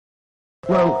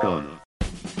Welcome.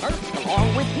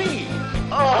 Along with me.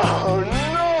 Oh,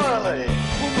 gnarly!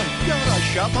 Oh my god, I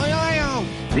shot my eye out.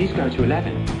 Please go to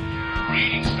 11.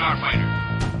 Reading Starfighter.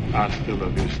 Hasta la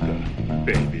vista,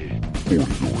 baby.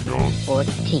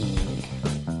 14.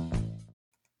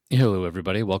 Hello,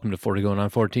 everybody. Welcome to 40 Going on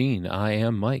 14. I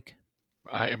am Mike.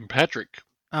 I am Patrick.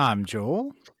 I'm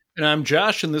Joel. And I'm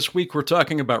Josh, and this week we're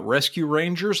talking about Rescue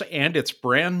Rangers and its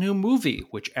brand new movie,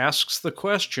 which asks the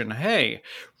question, hey,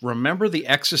 remember the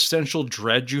existential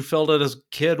dread you felt as a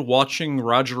kid watching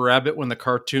Roger Rabbit when the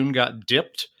cartoon got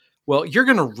dipped? Well, you're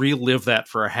going to relive that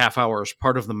for a half hour as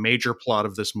part of the major plot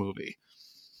of this movie.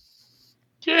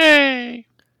 Yay!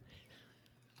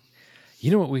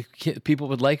 You know what people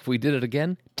would like if we did it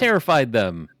again? Terrified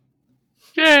them.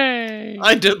 Yay!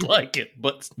 I did like it,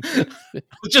 but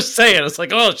just saying, it's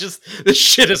like, oh, it's just, this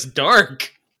shit is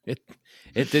dark. It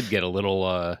did get a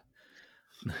little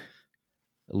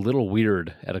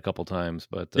weird at a couple times,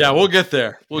 but Yeah, we'll get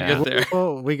there. We'll get there.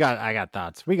 Oh, I got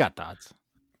thoughts. We got thoughts.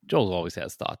 Joel always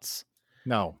has thoughts.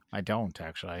 No, I don't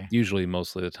actually. Usually,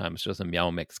 mostly of the time, it's just a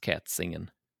Meow Mix cat singing.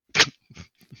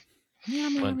 Meow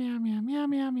meow meow meow meow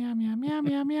meow meow meow meow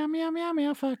meow meow meow meow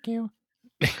meow. Fuck you.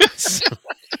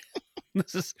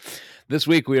 This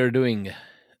week we are doing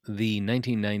the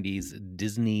 1990s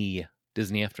Disney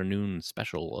Afternoon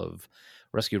special of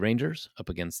Rescue Rangers up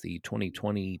against the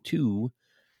 2022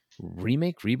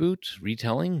 remake, reboot,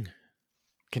 retelling,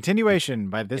 Continuation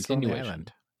by This Lonely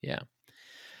Island. Yeah.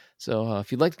 So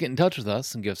if you'd like to get in touch with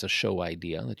us and give us a show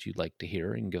idea that you'd like to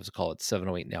hear, you can give us a call at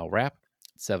 708-NOW-RAP,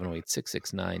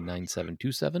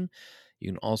 708-669-9727.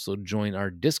 You can also join our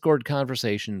Discord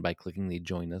conversation by clicking the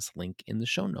Join Us link in the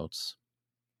show notes.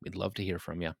 We'd love to hear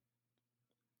from you.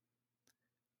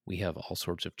 We have all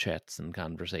sorts of chats and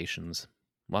conversations.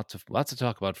 Lots of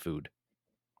talk about food.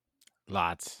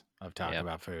 Lots of talk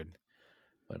about food.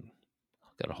 But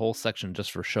I've got a whole section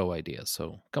just for show ideas,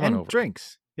 so come and on over.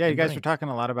 Drinks. Yeah, you And guys drinks. were talking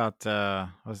a lot about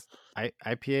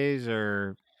IPAs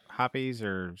or hoppies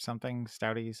or something,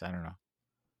 stouties. I don't know.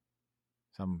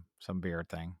 Some beer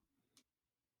thing.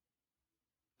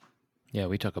 Yeah,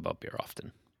 we talk about beer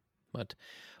often. But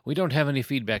we don't have any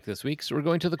feedback this week, so we're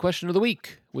going to the question of the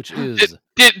week, which is...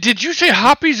 Did you say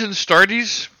hoppies and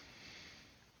starties?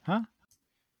 Huh?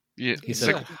 Yeah, He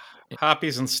said...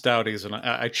 Hoppies and stouties, and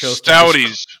I chose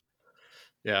stouties.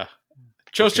 To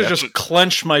just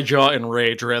clench my jaw in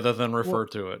rage rather than refer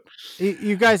to it.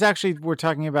 You guys actually were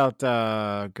talking about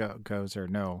Ghost.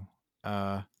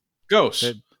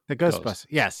 The Ghostbusters.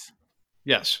 Yes.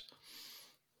 Yes.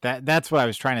 That's what I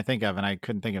was trying to think of, and I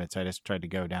couldn't think of it, so I just tried to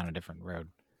go down a different road.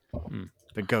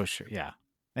 The Ghost, yeah.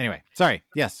 Anyway, sorry.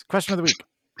 Yes, question of the week.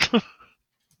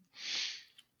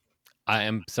 I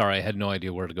am sorry, I had no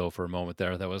idea where to go for a moment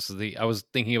there. I was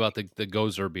thinking about the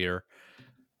Gozer beer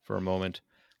for a moment,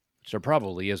 which there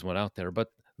probably is one out there. But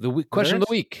the question of the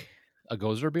week: a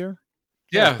Gozer beer?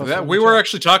 Yeah, we were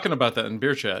actually talking about that in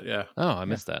beer chat. Yeah. Oh, I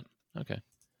missed that. Okay.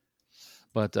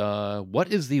 But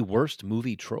what is the worst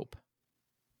movie trope,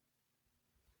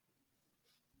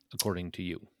 according to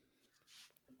you?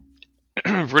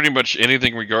 Pretty much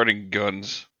anything regarding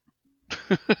guns.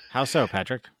 How so,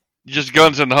 Patrick? Just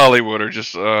guns in Hollywood are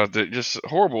just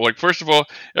horrible. Like, first of all,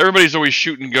 everybody's always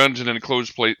shooting guns in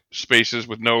enclosed spaces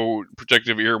with no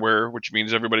protective earwear, which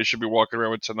means everybody should be walking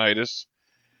around with tinnitus.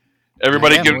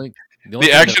 Everybody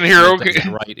the action hero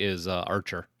right is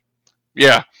Archer.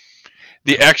 Yeah,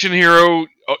 the action hero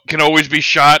can always be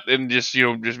shot and just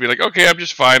be like, okay, I'm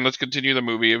just fine. Let's continue the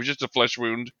movie. It was just a flesh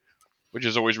wound, which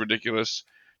is always ridiculous.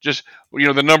 Just,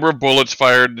 the number of bullets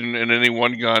fired in any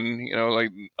one gun, like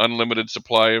unlimited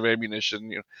supply of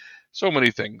ammunition, so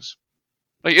many things.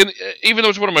 Like, even though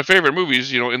it's one of my favorite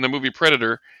movies, in the movie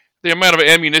Predator, the amount of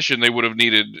ammunition they would have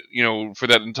needed, for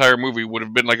that entire movie would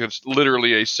have been like it's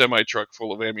literally a semi-truck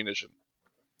full of ammunition.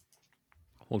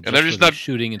 Well, and they're just not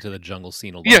shooting into the jungle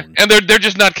scene alone. Yeah, and they're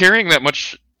just not carrying that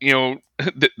much,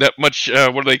 that much.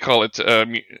 What do they call it?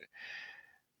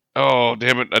 Oh,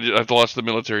 damn it! I've lost the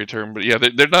military term, but yeah,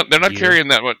 they're not carrying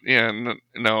that much. Yeah,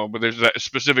 no, but there's that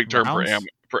specific term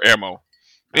for ammo.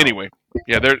 Anyway,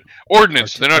 yeah, they're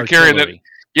ordnance. They're not carrying that.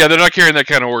 Yeah, they're not carrying that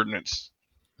kind of ordnance.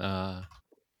 You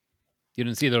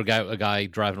didn't see a guy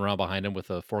driving around behind him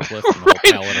with a forklift and a whole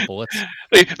pallet of bullets.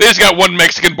 They just got one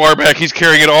Mexican bar back. He's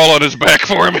carrying it all on his back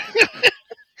for him.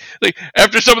 Like,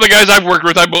 after some of the guys I've worked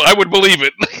with, I would believe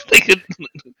it.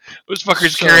 Those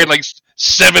fuckers carrying like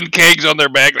 7 kegs on their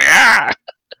back.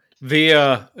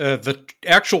 The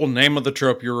actual name of the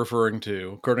trope you're referring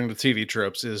to, according to TV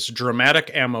tropes, is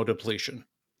dramatic ammo depletion.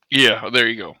 Yeah, there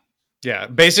you go. Yeah,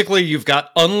 basically you've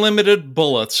got unlimited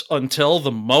bullets until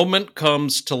the moment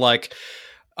comes to, like,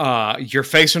 you're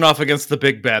facing off against the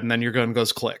big bad, and then your gun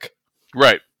goes click.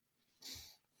 Right.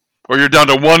 Or you're down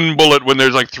to one bullet when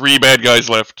there's like 3 bad guys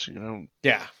left. You know.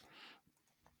 Yeah.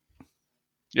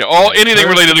 Yeah, anything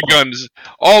related to guns,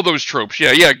 all those tropes.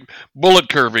 Yeah, bullet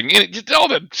curving, just all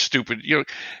that stupid. You know,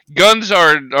 guns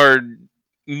are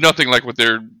nothing like what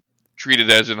they're treated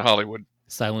as in Hollywood.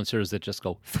 Silencers that just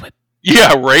go thwip.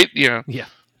 Yeah, right. Yeah.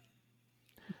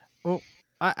 Well,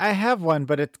 I have one,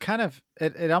 but it's kind of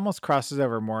it almost crosses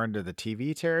over more into the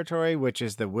TV territory, which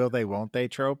is the will they won't they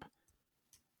trope.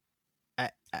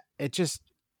 It just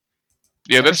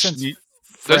that's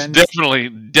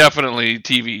definitely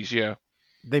TVs. Yeah.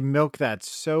 They milk that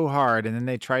so hard, and then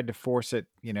they tried to force it,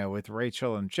 with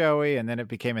Rachel and Joey, and then it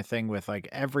became a thing with like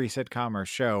every sitcom or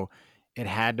show. It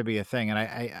had to be a thing, and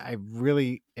I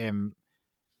really am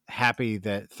happy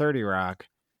that 30 Rock,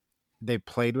 they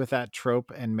played with that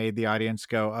trope and made the audience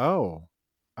go, "Oh,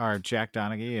 are Jack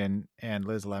Donaghy and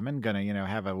Liz Lemon gonna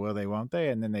have a will they won't they?"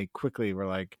 And then they quickly were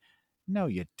like, "No,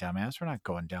 you dumbass, we're not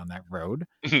going down that road."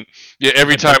 Yeah,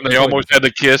 every time they almost had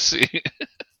to kiss. And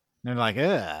they're like,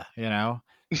 ugh,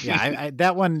 Yeah, I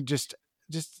that one just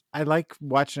I like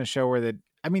watching a show where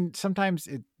sometimes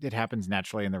it happens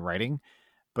naturally in the writing,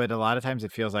 but a lot of times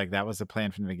it feels like that was the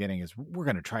plan from the beginning, is we're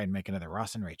going to try and make another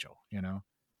Ross and Rachel,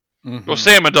 Mm-hmm. Well,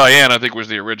 Sam and Diane, I think, was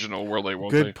the original Will They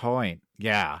Won't They. Good point.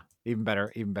 Yeah, even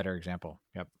better example.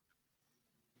 Yep.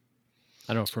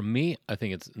 I don't know. For me, I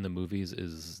think it's in the movies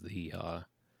is the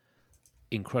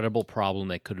incredible problem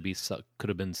that could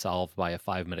have been solved by a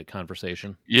 5-minute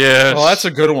conversation. Yes. Oh, that's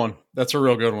a good one. That's a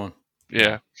real good one.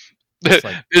 Yeah.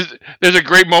 Like, there's a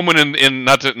great moment in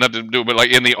not to do it, but like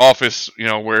in The Office,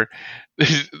 where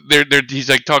he's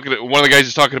like talking to one of the guys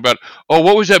is talking about, oh,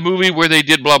 what was that movie where they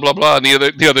did blah blah blah, and the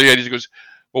other guy just goes,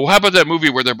 well, how about that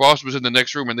movie where their boss was in the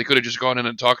next room and they could have just gone in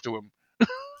and talked to him.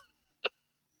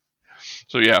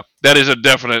 So yeah, that is a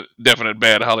definite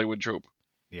bad Hollywood trope.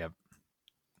 Yep.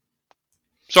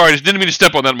 Sorry, I just didn't mean to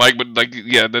step on that, Mike, but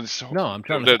that's no. I'm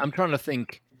trying to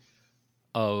think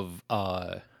of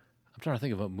a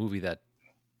movie that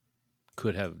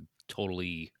could have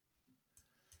totally.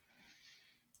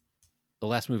 The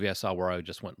last movie I saw where I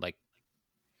just went like,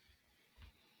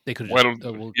 they could. Why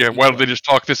don't they just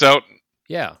talk this out?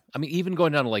 Yeah, I mean, even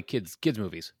going down to like kids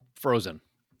movies, Frozen.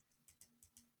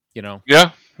 Yeah.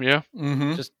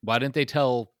 Mm-hmm. Just why didn't they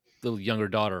tell the younger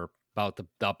daughter about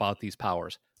these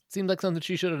powers? Seemed like something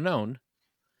she should have known.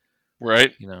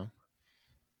 Right. Yeah.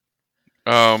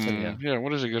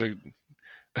 What is it gonna?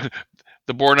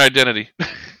 The Bourne Identity.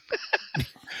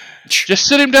 Just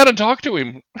sit him down and talk to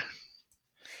him.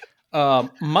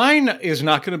 Mine is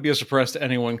not going to be a surprise to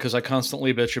anyone because I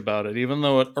constantly bitch about it. Even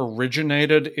though it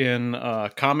originated in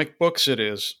comic books, it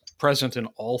is present in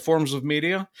all forms of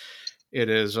media. It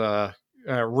is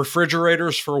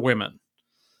refrigerators for women.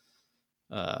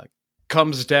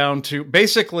 Comes down to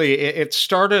basically it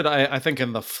started, I think,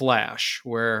 in The Flash,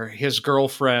 where his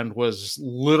girlfriend was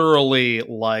literally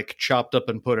like chopped up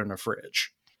and put in a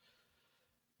fridge.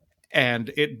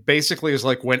 And it basically is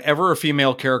like whenever a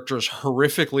female character is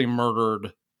horrifically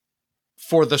murdered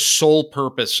for the sole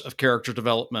purpose of character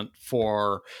development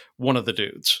for one of the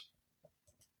dudes.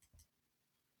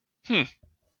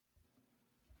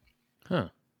 Huh.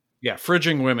 Yeah,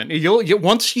 fridging women.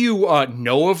 Once you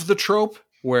know of the trope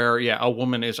where, a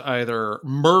woman is either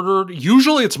murdered,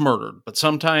 usually it's murdered, but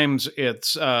sometimes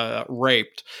it's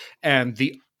raped, and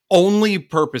the only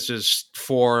purpose is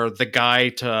for the guy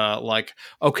to like,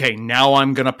 okay, now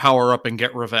I'm going to power up and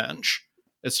get revenge.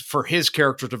 It's for his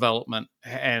character development,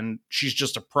 and she's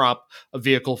just a prop, a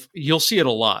vehicle. You'll see it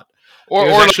a lot. Sorry,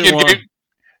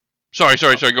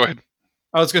 go ahead.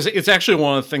 I was going to say, it's actually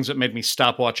one of the things that made me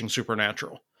stop watching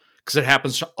Supernatural, because it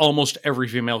happens to almost every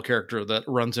female character that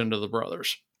runs into the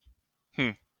brothers.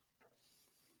 I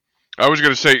was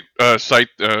going to say, cite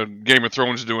Game of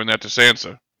Thrones doing that to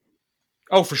Sansa.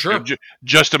 Oh, for sure.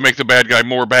 Just to make the bad guy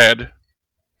more bad.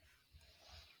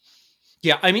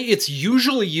 Yeah, I mean, it's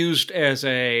usually used as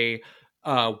a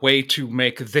way to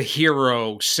make the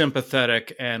hero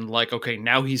sympathetic and like, okay,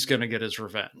 now he's going to get his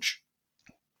revenge.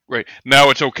 Right.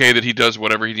 Now it's okay that he does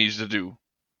whatever he needs to do.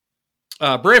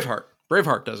 Braveheart.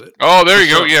 Braveheart does it. Oh, there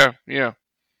you go. Yeah.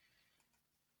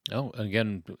 Oh,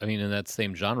 again, I mean, in that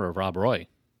same genre of Rob Roy.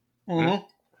 Mm-hmm.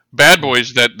 Bad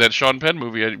Boys, that Sean Penn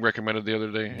movie I recommended the other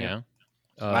day. Yeah.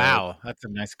 Wow, that's a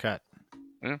nice cut.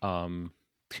 Yeah.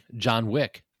 John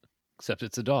Wick, except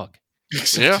it's a dog.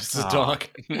 Except it's a dog.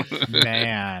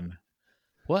 Man.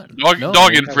 What?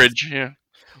 Dog in fridge, yeah.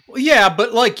 Well, yeah,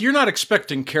 but like you're not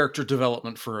expecting character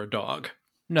development for a dog.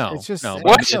 No, It's just no. it's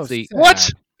What? so It's the- sad. What?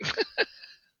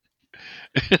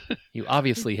 You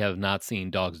obviously have not seen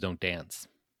Dogs Don't Dance.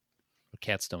 Or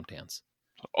Cats Don't Dance.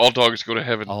 All dogs go to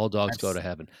heaven. All dogs go to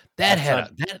heaven.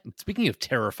 Speaking of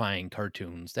terrifying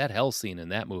cartoons, that hell scene in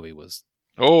that movie was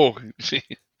Oh,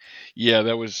 yeah,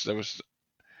 that was slightly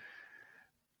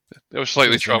All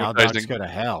dogs traumatizing. go to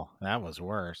hell. That was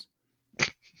worse.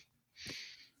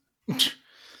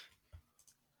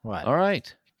 What? all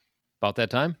right. About that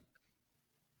time?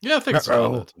 Yeah, I think it's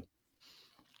about it.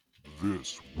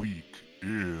 This week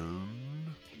in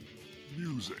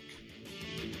music,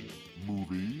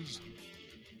 movies,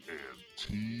 and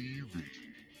TV.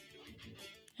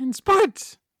 In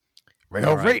sports. Well,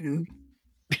 All right. rating.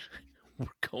 We're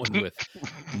going with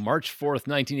March 4th,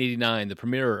 1989, the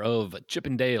premiere of Chip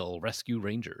and Dale Rescue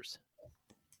Rangers.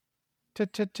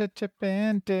 Chip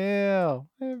and Dale,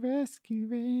 the Rescue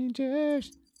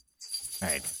Rangers. All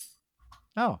right.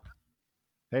 Oh,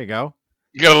 there you go.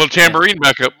 You got a little tambourine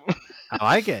backup. I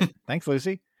like it. Thanks,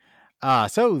 Lucy.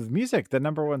 So music, the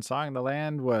number one song in the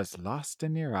land was Lost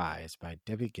in Your Eyes by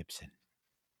Debbie Gibson.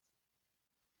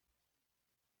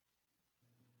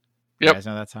 You Yep. guys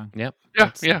know that song? Yep.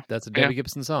 Yeah, That's a Debbie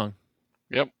Gibson song.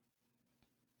 Yep.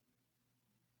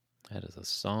 That is a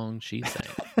song she sang.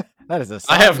 That is a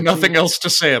song I have that nothing she- else to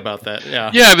say about that.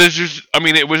 Yeah. Yeah, there's just, I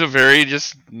mean, it was a very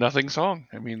just nothing song.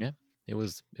 I mean, Yeah. It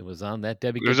was on that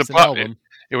Debbie It was a Gibson pop- album.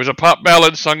 it was a pop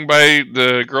ballad sung by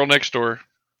the girl next door.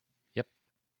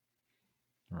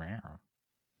 Wow.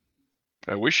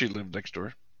 I wish she lived next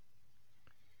door.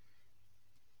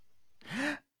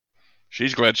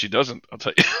 She's glad she doesn't, I'll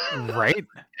tell you. Right?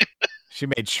 She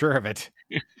made sure of it.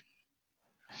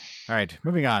 All right,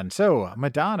 moving on. So,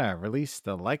 Madonna released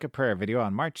the Like a Prayer video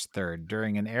on March 3rd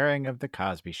during an airing of The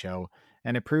Cosby Show,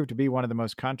 and it proved to be one of the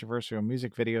most controversial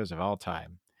music videos of all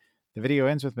time. The video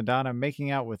ends with Madonna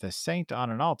making out with a saint on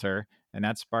an altar, and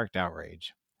that sparked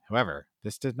outrage. However,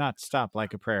 this did not stop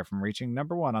Like a Prayer from reaching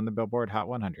number one on the Billboard Hot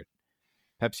 100.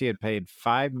 Pepsi had paid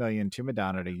 $5 million to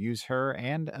Madonna to use her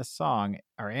and the song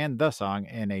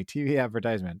in a TV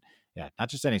advertisement. Yeah, not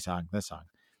just any song, this song.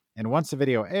 And once the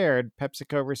video aired,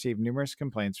 PepsiCo received numerous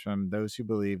complaints from those who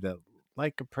believed that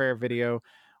Like a Prayer video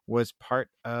was part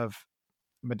of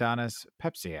Madonna's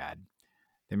Pepsi ad.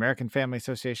 The American Family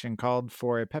Association called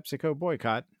for a PepsiCo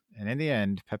boycott, and in the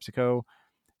end, PepsiCo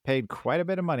paid quite a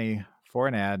bit of money for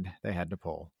an ad they had to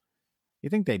pull. You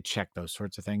think they'd check those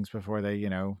sorts of things before they,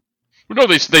 No,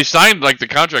 they signed like the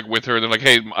contract with her. They're like,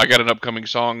 hey, I got an upcoming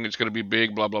song. It's going to be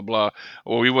big, blah, blah, blah.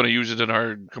 Well, we want to use it in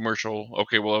our commercial.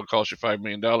 Okay, well, it'll cost you $5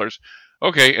 million.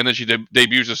 Okay, and then she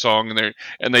debuts the song,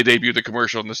 and they debut the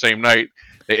commercial in the same night.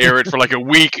 They air it for like a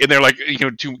week, and they're like,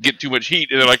 to get too much heat.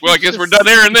 And they're like, well, I guess we're done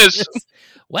airing this.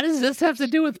 What does this have to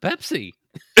do with Pepsi?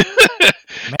 Man,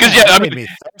 yeah, I that made mean- me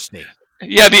thirsty.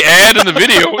 Yeah, the ad and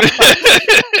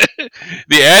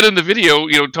the video,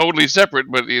 totally separate.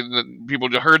 But people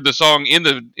heard the song in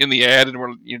the ad and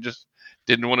were just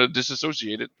didn't want to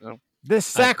disassociate it. So. This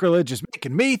sacrilege is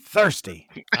making me thirsty.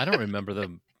 I don't remember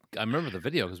I remember the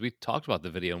video because we talked about the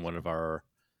video in one of our.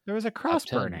 There was a cross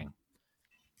 10. burning.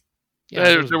 Yeah,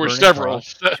 There it was were burning several.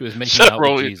 cross. She was making out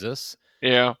Several. with Jesus.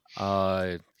 Yeah,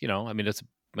 I mean, it's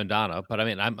Madonna, but I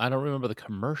mean, I don't remember the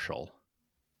commercial.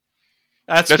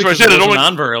 That's what I because said, it it wasn't only-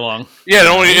 on very long. yeah.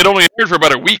 It only aired for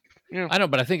about a week. Yeah. I know,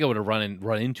 but I think I would have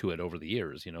run into it over the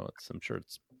years. I'm sure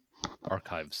it's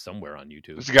archived somewhere on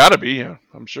YouTube. It's got to be. Yeah,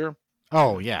 I'm sure.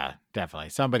 Oh, yeah, definitely.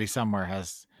 Somebody somewhere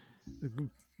has,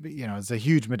 is a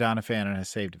huge Madonna fan and has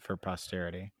saved it for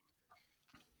posterity.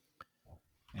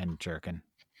 And jerkin.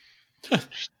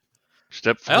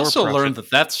 Step 4. I also prophet. learned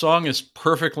that song is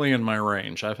perfectly in my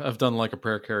range. I've done Like a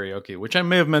Prayer karaoke, which I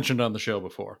may have mentioned on the show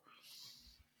before.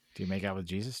 Do you make out with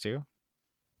Jesus too?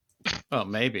 Oh,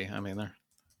 maybe. I mean,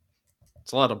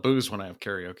 it's a lot of booze when I have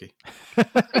karaoke.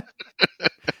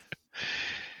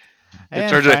 And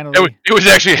turns out finally, it was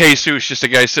actually Jesus, just a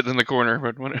guy sitting in the corner.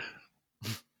 But when,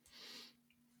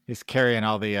 he's carrying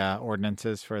all the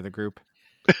ordinances for the group.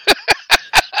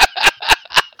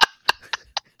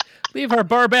 Leave our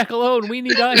bar back alone. We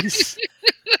need ice.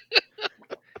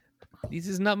 This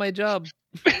is not my job.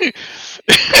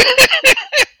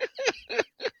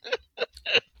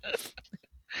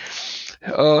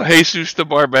 oh, Jesus the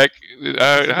barback.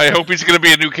 I hope he's going to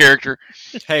be a new character.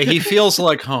 Hey, he feels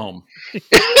like home.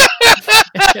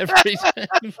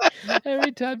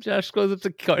 Every time Josh goes up to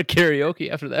karaoke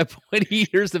after that point, he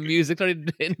hears the music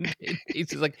and he's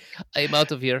just like, I'm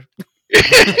out of here.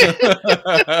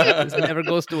 This never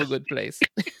goes to a good place.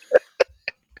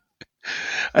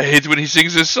 I hate when he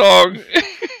sings this song.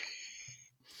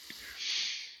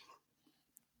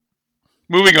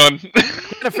 Moving on.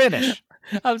 To finish.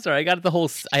 I'm sorry. I got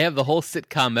I have the whole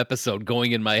sitcom episode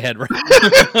going in my head right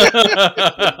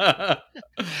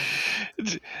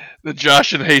The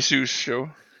Josh and Jesus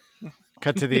show.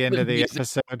 Cut to the end of the Music.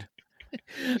 episode.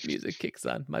 Music kicks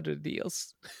on. Madre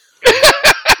Dios.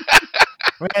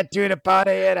 Went to the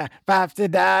party and I popped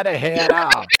it down the head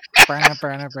off. Burn,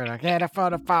 get it for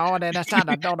the phone and I sound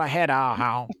I don't head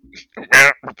off.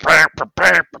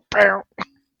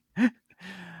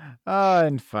 Oh,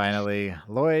 and finally,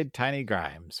 Lloyd Tiny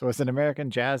Grimes was an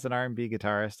American jazz and R&B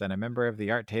guitarist and a member of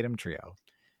the Art Tatum Trio.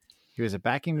 He was a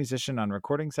backing musician on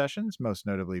recording sessions, most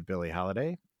notably Billie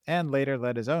Holiday, and later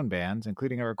led his own bands,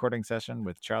 including a recording session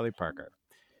with Charlie Parker.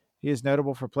 He is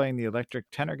notable for playing the electric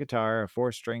tenor guitar, a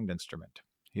four-stringed instrument.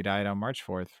 He died on March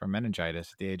 4th from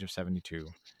meningitis at the age of 72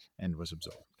 and was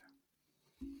absorbed.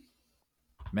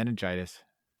 Meningitis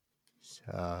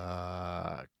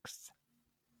sucks.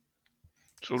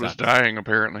 So does dying,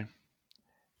 apparently.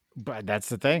 But that's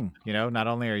the thing, not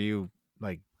only are you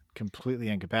like completely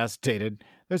incapacitated,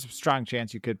 there's a strong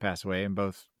chance you could pass away. And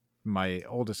both my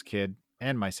oldest kid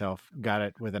and myself got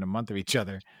it within a month of each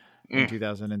other in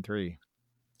 2003.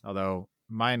 Although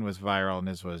mine was viral and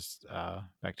his was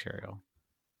bacterial.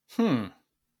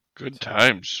 Good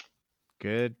times.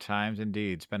 Good times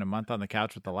indeed. Spent a month on the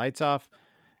couch with the lights off.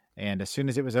 And as soon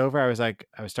as it was over, I was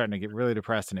starting to get really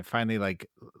depressed, and it finally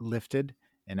lifted,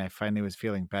 and I finally was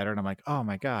feeling better. And I'm like, oh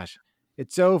my gosh,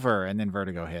 it's over. And then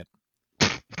vertigo hit.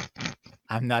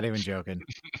 I'm not even joking.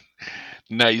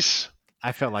 Nice.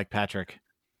 I felt like Patrick.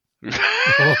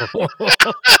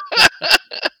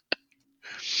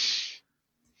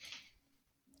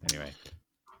 Anyway.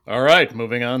 All right,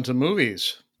 moving on to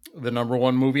movies. The number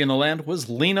one movie in the land was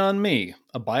Lean on Me,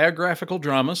 a biographical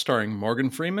drama starring Morgan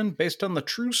Freeman based on the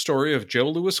true story of Joe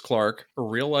Louis Clark, a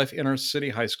real-life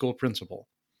inner-city high school principal.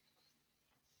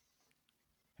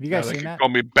 Have you guys They seen could that? call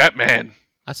me Batman.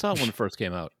 I saw it when it first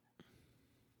came out.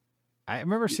 I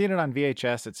remember seeing it on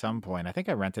VHS at some point. I think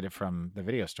I rented it from the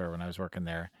video store when I was working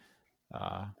there. It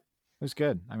was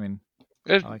good. I mean,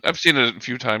 I've seen it a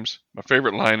few times. My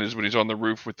favorite line is when he's on the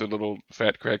roof with the little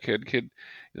fat crackhead kid.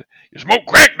 You smoke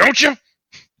crack, don't you?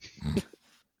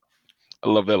 I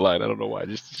love that line. I don't know why.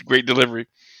 Just great delivery.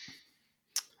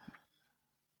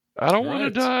 I don't want to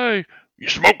die. You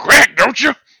smoke crack, don't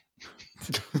you?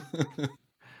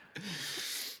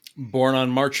 Born on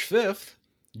March 5th,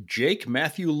 Jake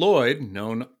Matthew Lloyd,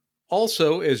 known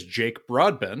also as Jake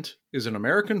Broadbent, is an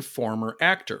American former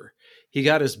actor. He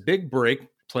got his big break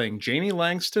playing Jamie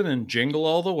Langston in Jingle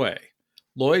All the Way.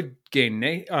 Lloyd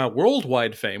gained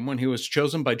worldwide fame when he was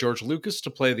chosen by George Lucas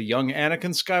to play the young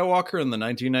Anakin Skywalker in the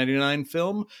 1999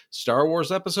 film Star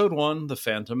Wars Episode I, The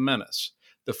Phantom Menace,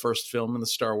 the first film in the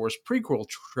Star Wars prequel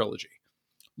trilogy.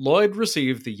 Lloyd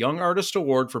received the Young Artist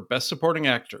Award for Best Supporting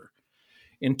Actor.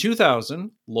 In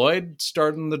 2000, Lloyd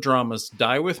starred in the dramas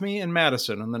Die With Me and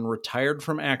Madison and then retired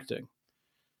from acting.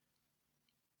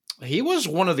 He was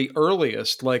one of the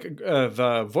earliest,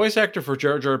 the voice actor for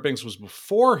Jar Jar Binks was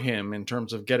before him in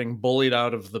terms of getting bullied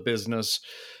out of the business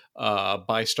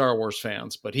by Star Wars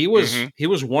fans. But he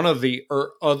was one of the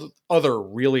other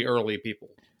really early people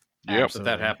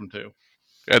that happened to.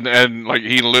 And like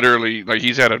he literally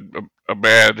he's had a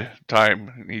bad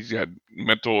time. He's got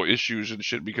mental issues and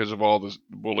shit because of all this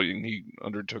bullying he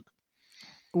undertook.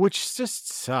 Which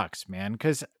just sucks, man.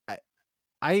 Because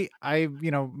I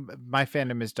my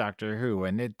fandom is Doctor Who,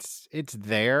 and it's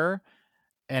there,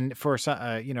 and for some,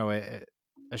 a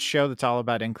show that's all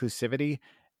about inclusivity,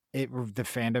 the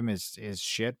fandom is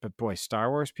shit. But boy,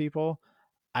 Star Wars people,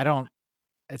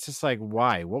 it's just like,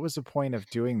 why? What was the point of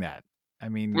doing that? I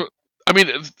mean,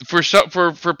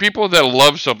 for people that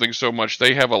love something so much,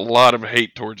 they have a lot of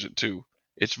hate towards it too.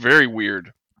 It's very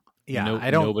weird. Yeah,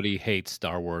 nobody hates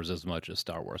Star Wars as much as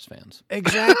Star Wars fans.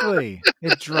 Exactly.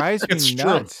 It drives me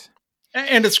nuts. True.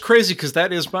 And it's crazy because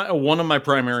that is one of my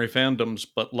primary fandoms,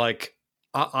 but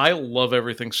I love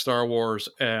everything Star Wars,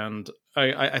 and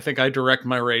I think I direct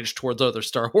my rage towards other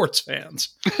Star Wars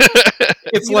fans.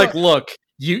 It's look,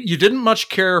 you didn't much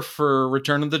care for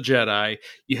Return of the Jedi.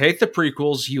 You hate the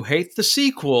prequels. You hate the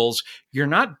sequels. You're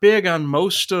not big on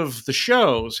most of the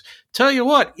shows. Tell you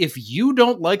what, if you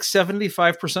don't like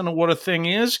 75% of what a thing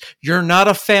is, you're not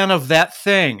a fan of that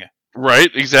thing. Right,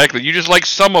 exactly. You just like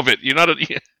some of it. You're not a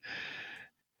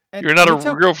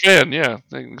real fan. Yeah,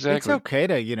 exactly. It's okay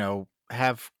to,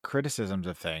 have criticisms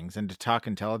of things and to talk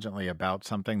intelligently about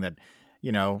something that,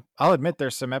 I'll admit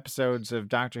there's some episodes of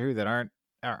Doctor Who that aren't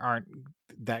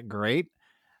that great,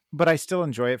 but I still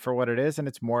enjoy it for what it is, and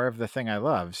it's more of the thing I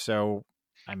love. So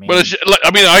I mean, But it's,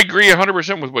 I mean, I agree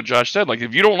 100% with what Josh said. Like,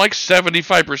 if you don't like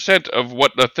 75% of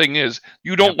what the thing is,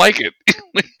 you don't like it.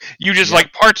 You just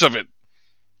like parts of it.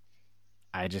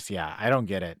 I don't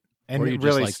get it. And Or you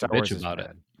really, just like Star to Wars bitch is about it.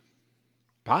 bad.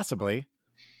 Possibly.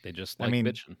 They just I like mean,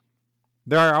 bitching.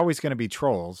 There are always going to be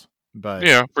trolls, but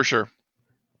Yeah, for sure.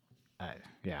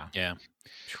 yeah. Yeah.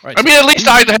 Right, I mean, at least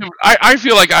I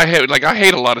feel like I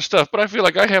hate a lot of stuff, but I feel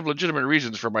like I have legitimate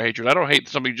reasons for my hatred. I don't hate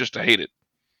somebody just to hate it.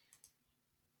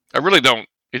 I really don't.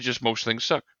 It's just most things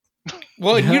suck.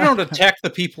 Well, you don't attack the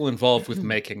people involved with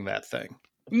making that thing.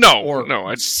 No, Or no,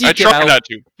 I seek it try out. not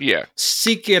to. Yeah,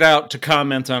 Seek it out to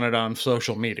comment on it on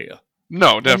social media.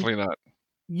 no, definitely not.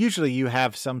 Usually you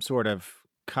have some sort of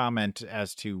comment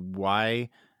as to why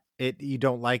you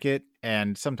don't like it,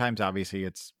 and sometimes obviously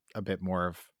it's a bit more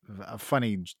of a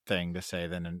funny thing to say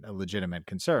than a legitimate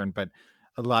concern, but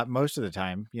most of the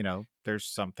time, there's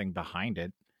something behind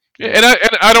it. Yeah,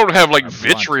 and I don't have like Are blunt.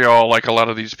 vitriol like a lot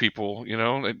of these people.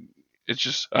 It's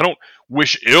just I don't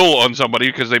wish ill on somebody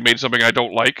because they made something I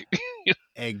don't like.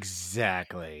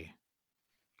 Exactly.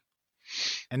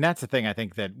 And that's the thing, I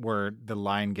think, that where the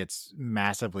line gets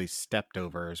massively stepped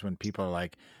over is when people are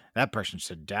like, that person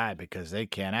should die because they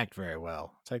can't act very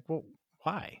well. It's like, well,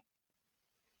 why?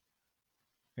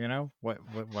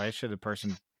 Why should a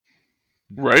person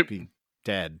Right. be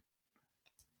dead?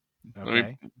 I mean,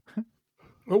 Okay.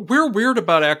 We're weird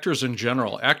about actors in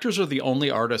general. Actors are the only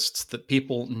artists that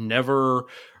people never,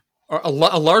 a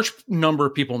large number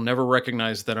of people never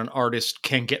recognize that an artist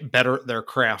can get better at their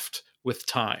craft with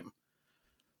time.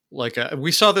 Like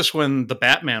we saw this when the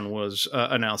Batman was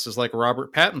announced as like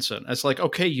Robert Pattinson. It's like,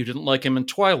 okay, you didn't like him in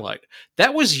Twilight.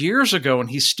 That was years ago and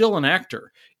he's still an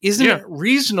actor. Isn't it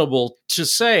reasonable to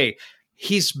say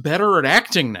he's better at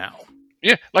acting now?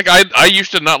 Yeah, like I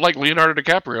used to not like Leonardo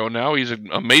DiCaprio. Now he's an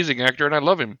amazing actor, and I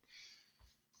love him.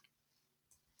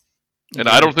 And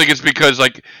I don't think it's because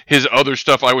like his other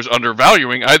stuff I was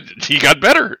undervaluing. He got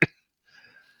better.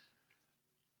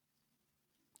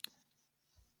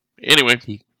 Anyway,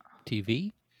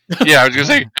 TV. Yeah, I was gonna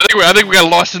say. I think we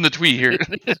got lost in the tweet here.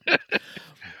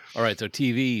 All right, so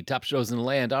TV top shows in the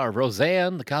land are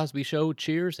Roseanne, The Cosby Show,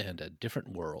 Cheers, and A Different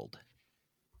World.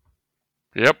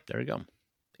 Yep. There you go.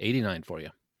 89 for you.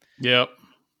 Yep.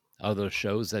 Other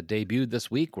shows that debuted this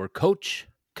week were Coach,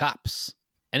 Cops,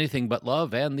 Anything But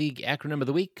Love, and the acronym of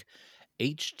the week,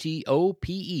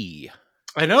 HTOPE.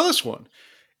 I know this one.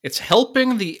 It's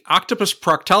Helping the Octopus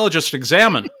Proctologist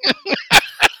Examine.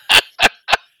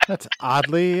 That's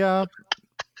oddly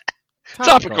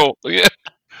topical. Yeah.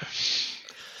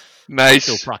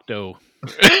 Nice. Procto.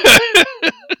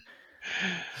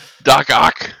 Doc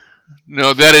Ock.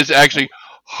 No, that is actually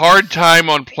Hard Time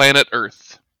on Planet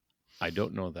Earth. I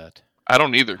don't know that. I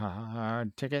don't either.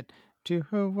 Hard ticket to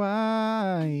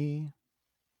Hawaii.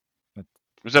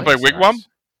 Was that by Wigwam?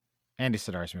 Andy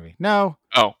Sidar's movie. No.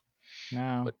 Oh.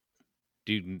 No. What?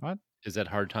 What? Is that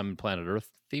Hard Time on Planet Earth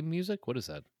theme music? What is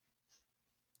that?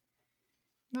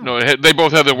 No, they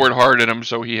both have the word hard in them,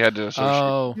 so he had to associate.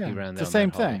 Oh, yeah, he ran down it's the same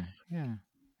that hallway. thing.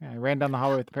 Yeah. I ran down the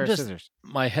hallway with a pair of scissors.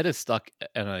 My head is stuck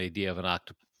on an idea of an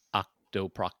octopus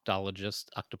proctologist,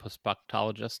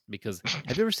 because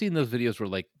have you ever seen those videos where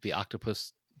like the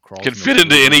octopus crawls Can fit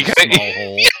into any kind small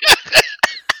hole?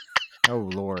 Oh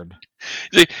Lord!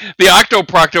 The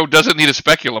octoprocto doesn't need a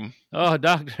speculum. Oh,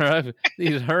 doctor, I've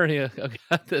need a hernia. I've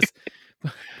got this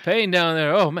pain down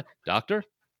there. Oh, man. Doctor?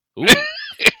 Ooh.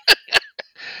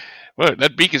 Well,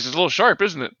 that beak is a little sharp,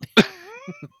 isn't it?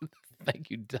 Thank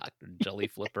you, Dr. Jelly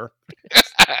Flipper.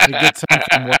 He gets home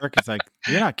from work. It's like,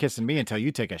 you're not kissing me until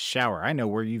you take a shower. I know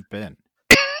where you've been.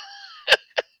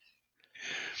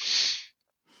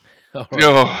 Right.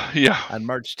 Oh, yeah. On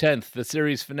March 10th, the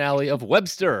series finale of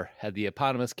Webster had the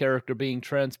eponymous character being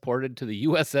transported to the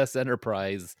USS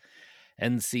Enterprise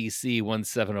NCC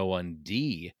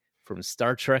 1701D from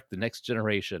Star Trek The Next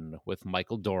Generation, with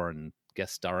Michael Dorn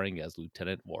guest starring as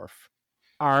Lieutenant Worf.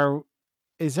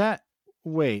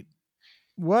 Wait,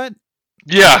 what?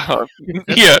 Yeah.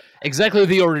 Yeah. Exactly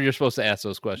the order you're supposed to ask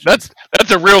those questions.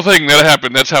 That's a real thing that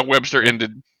happened. That's how Webster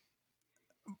ended.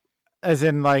 As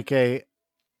in like a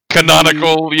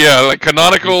Canonical, yeah, like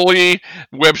canonically,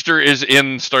 Webster is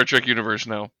in Star Trek universe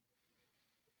now.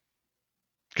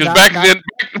 Because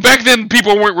back then,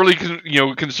 people weren't really,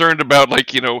 concerned about like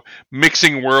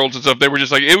mixing worlds and stuff. They were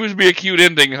just like, it would be a cute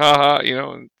ending, haha,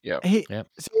 yeah.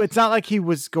 So it's not like he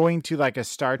was going to like a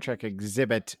Star Trek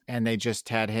exhibit and they just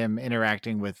had him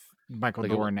interacting with Michael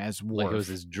Dorn as Worf. Like it was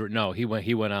his, no, he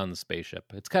went on the spaceship.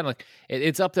 It's kind of like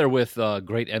it's up there with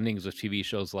great endings of TV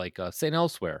shows like St.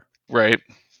 Elsewhere, right?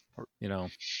 Or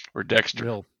or Dexter.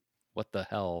 Real, what the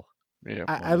hell? Yeah,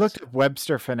 I looked up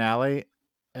Webster finale,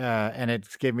 and it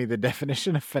gave me the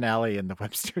definition of finale in the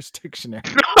Webster's dictionary.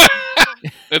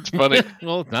 That's funny.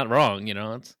 Well, it's not wrong, you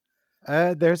know. It's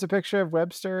There's a picture of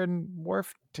Webster and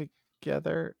Worf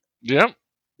together. Yep.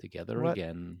 together What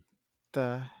again.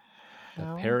 The The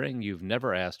hell? pairing you've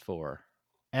never asked for.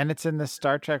 And it's in the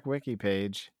Star Trek wiki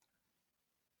page.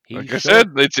 Like He's I short,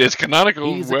 said, it's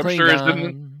canonical. he's a Webster is in.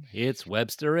 Klingon. It's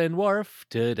Webster and Worf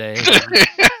today.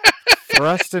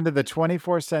 Thrust into the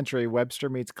 24th century, Webster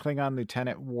meets Klingon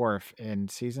Lieutenant Worf in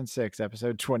season 6,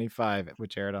 episode 25,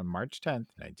 which aired on March 10th,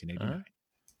 1989.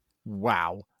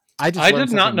 Wow. I I learned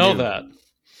did not something know new. that.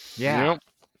 Yeah. Yep.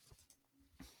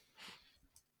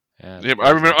 Yeah, Yep,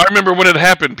 I remember when it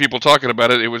happened. People talking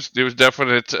about it. It was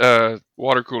definite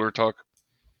water cooler talk.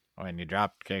 When you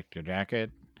dropped kicked your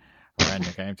jacket, when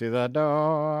you came to the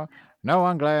door, no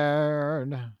one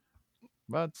glared.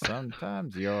 But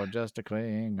sometimes you're just a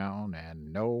Klingon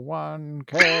and no one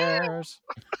cares.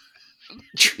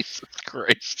 Jesus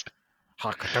Christ!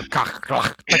 You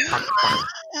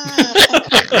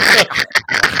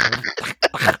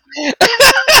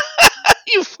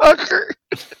fucker!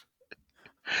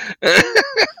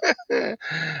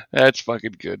 That's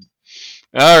fucking good.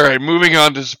 All right, moving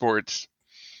on to sports.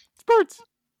 Sports.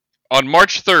 On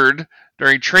March 3rd,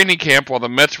 during training camp while the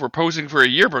Mets were posing for a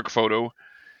yearbook photo,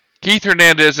 Keith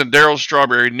Hernandez and Darryl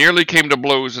Strawberry nearly came to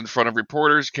blows in front of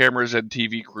reporters, cameras, and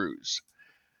TV crews.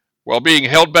 While being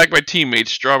held back by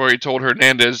teammates, Strawberry told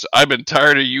Hernandez, "I've been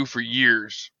tired of you for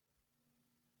years."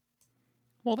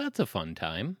 Well, that's a fun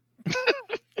time.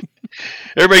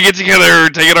 Everybody get together,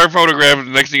 taking our photograph, and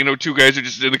the next thing you know, two guys are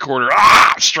just in the corner,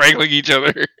 strangling each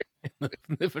other.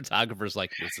 The photographer's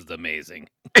like, "This is amazing."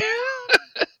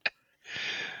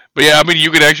 But yeah, I mean,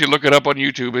 you could actually look it up on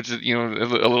YouTube. It's a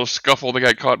little scuffle that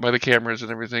got caught by the cameras and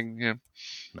everything. Yeah.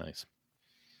 Nice.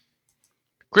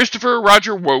 Christopher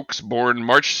Roger Wokes, born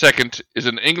March 2nd, is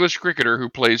an English cricketer who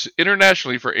plays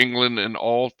internationally for England in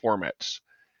all formats.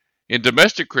 In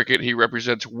domestic cricket, he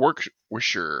represents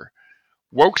Warwickshire.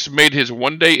 Wokes made his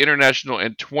one-day international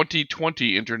and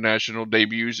 2020 international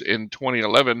debuts in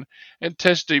 2011 and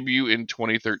Test debut in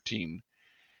 2013.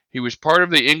 He was part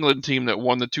of the England team that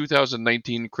won the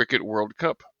 2019 Cricket World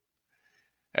Cup.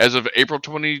 As of April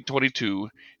 2022,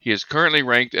 he is currently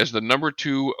ranked as the number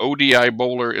 2 ODI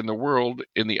bowler in the world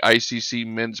in the ICC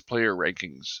Men's Player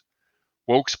Rankings.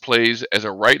 Wokes plays as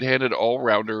a right-handed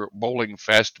all-rounder bowling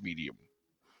fast-medium.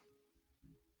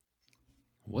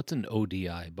 What's an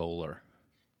ODI bowler?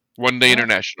 One-day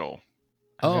international.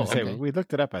 I was gonna say, okay. we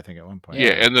looked it up, I think, at one point.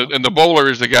 Yeah, and the bowler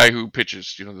is the guy who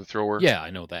pitches, the thrower. Yeah, I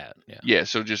know that. Yeah. Yeah,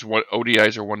 so just what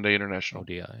ODIs are one-day international.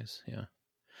 ODIs. Yeah.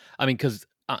 I mean, because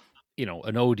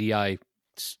an ODI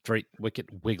straight wicket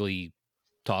wiggly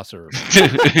tosser.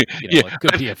 It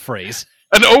could be a phrase.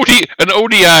 An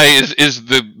ODI is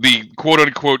the quote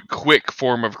unquote quick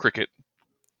form of cricket.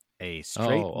 A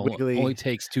straight wiggly only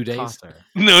takes 2 days. tosser.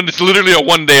 No, it's literally a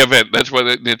one-day event. That's why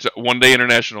it's a one-day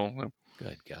international.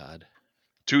 Good God.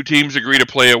 2 teams agree to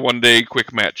play a one-day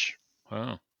quick match.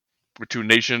 Wow. Or 2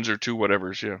 nations or 2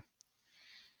 whatevers, yeah.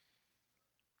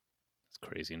 It's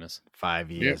craziness. 5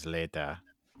 years later.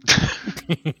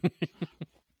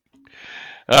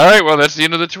 All right, well, that's the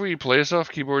end of the tweet. Play us off,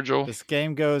 Keyboard Joel. This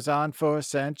game goes on for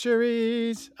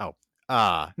centuries. Oh.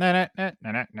 No.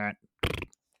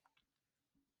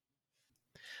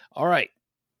 All right.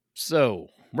 So,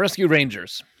 Rescue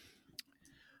Rangers.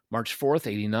 March 4th,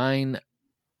 89.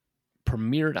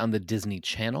 Premiered on the Disney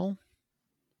Channel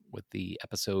with the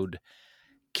episode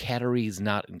Catteries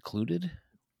Not Included.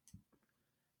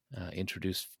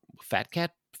 Introduced Fat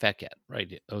Cat, right?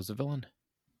 That was the villain.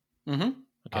 Mm-hmm.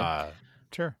 Okay.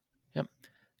 Sure. Yep.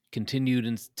 Continued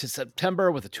into September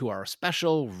with a 2-hour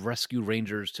special, Rescue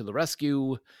Rangers to the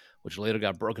Rescue, which later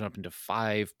got broken up into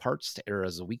 5 parts to air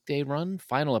as a weekday run.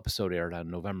 Final episode aired on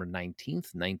November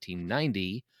 19th,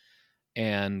 1990,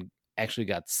 and actually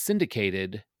got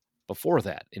syndicated before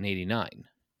that in 89.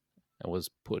 It was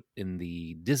put in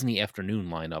the Disney afternoon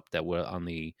lineup that were on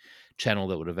the channel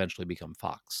that would eventually become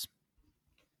Fox.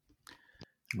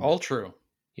 All true.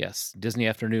 Yes, Disney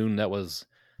afternoon. That was,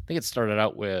 I think it started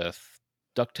out with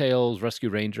DuckTales, Rescue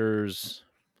Rangers.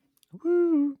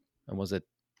 Woo. And was it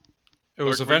It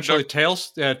was Darkwing eventually Duck.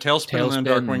 Tailspin and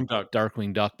Darkwing Duck.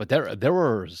 Darkwing Duck, but there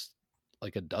was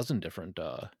like a dozen different.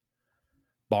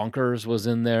 Bonkers was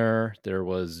in there. There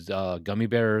was Gummy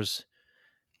Bears.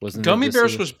 Gummy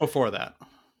Bears was before that.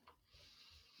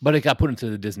 but it got put into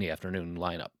the Disney afternoon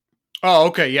lineup. Oh,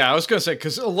 okay. Yeah, I was going to say,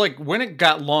 because when it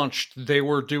got launched, they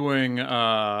were doing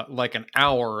like an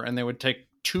hour, and they would take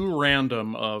 2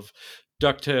 random of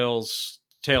DuckTales,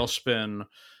 Tailspin,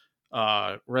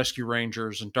 Rescue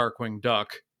Rangers and Darkwing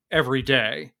Duck every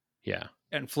day Yeah.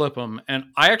 and flip them. And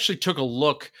I actually took a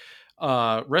look.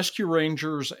 Rescue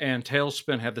Rangers and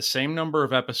Tailspin had the same number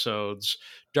of episodes.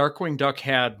 Darkwing Duck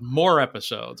had more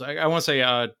episodes. I want to say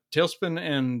Tailspin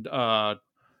and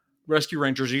Rescue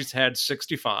Rangers each had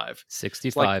 65.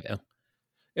 65.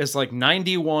 It's like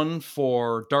 91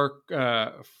 for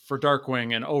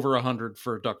Darkwing and over 100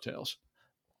 for DuckTales.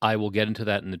 I will get into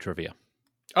that in the trivia.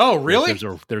 Oh, really?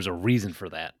 There's a reason for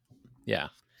that. Yeah.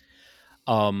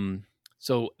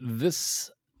 So this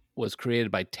was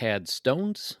created by Tad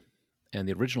Stones, and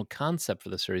the original concept for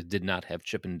the series did not have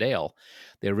Chip and Dale.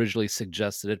 They originally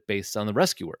suggested it based on the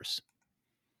Rescuers,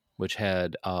 which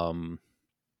had Down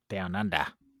Under.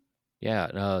 yeah,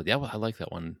 I like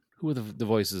that one. Who were the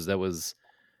voices? That was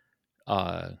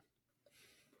Zsa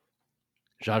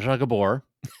Zsa Gabor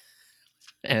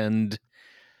and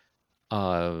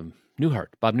Bob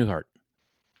Newhart.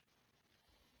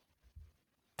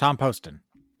 Tom Poston.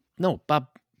 No, Bob,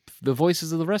 the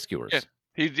voices of the Rescuers. Yeah.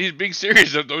 He's being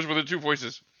serious. Those were the two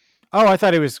voices. Oh, I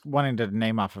thought he was wanting to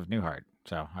name off of Newhart.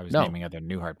 So I was No. naming other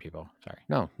Newhart people. Sorry.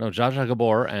 No, Zsa Zsa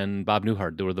Gabor and Bob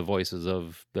Newhart. They were the voices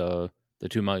of the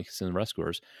two mice in the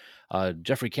Rescuers.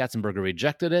 Jeffrey Katzenberger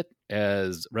rejected it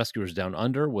as Rescuers Down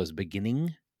Under was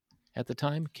beginning at the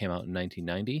time. Came out in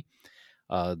 1990.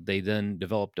 They then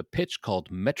developed a pitch called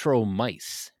Metro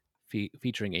Mice,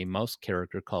 featuring a mouse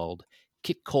character called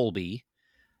Kit Colby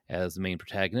as the main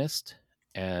protagonist,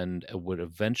 and it would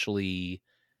eventually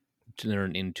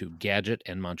turn into Gadget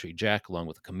and Monterey Jack along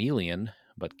with a chameleon.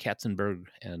 But Katzenberg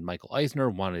and Michael Eisner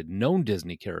wanted known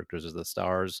Disney characters as the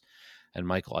stars, and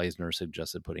Michael Eisner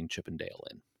suggested putting Chip and Dale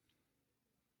in.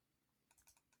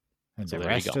 And So the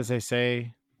there you rest, go. as they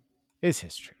say, is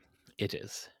history. It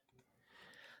is.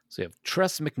 So you have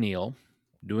Tress MacNeille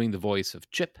doing the voice of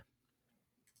Chip,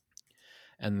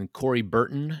 and then Corey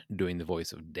Burton doing the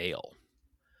voice of Dale.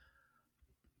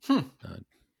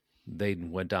 They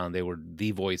went on. They were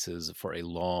the voices for a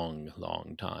long,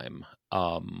 long time.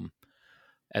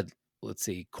 Let's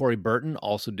see. Corey Burton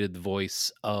also did the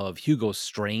voice of Hugo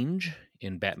Strange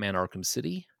in Batman Arkham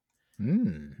City.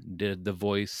 Did the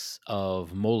voice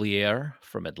of Moliere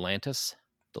from Atlantis,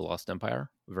 The Lost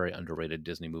Empire. Very underrated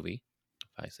Disney movie,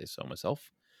 if I say so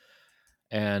myself.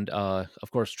 And, of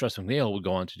course, Tress MacNeille would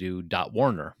go on to do Dot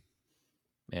Warner.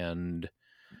 And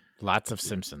Lots of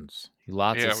Simpsons.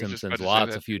 lots Yeah, of I was just Simpsons, about to say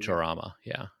lots that of too. Futurama.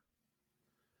 Yeah.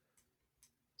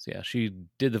 So, yeah, she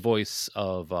did the voice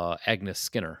of Agnes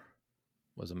Skinner,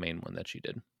 was the main one that she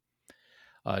did.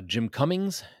 Jim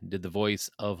Cummings did the voice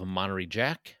of Monterey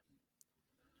Jack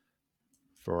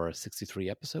for 63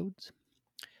 episodes.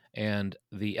 And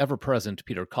the ever-present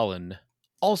Peter Cullen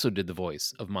also did the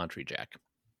voice of Monterey Jack.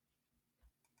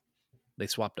 They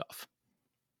swapped off.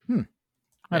 I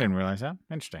didn't realize that.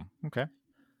 Interesting. Okay.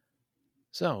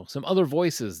 So, some other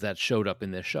voices that showed up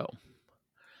in this show.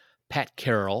 Pat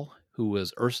Carroll, who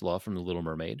was Ursula from The Little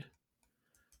Mermaid.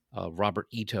 Robert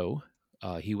Ito.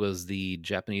 He was the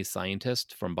Japanese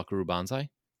scientist from Buckaroo Banzai.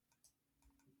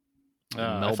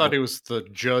 I thought he was the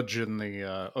judge in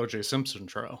the O.J. Simpson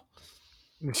trial.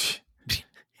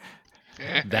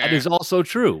 That is also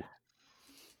true.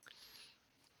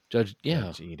 Judge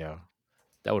Ito.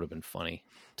 that would have been funny.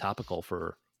 Topical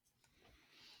for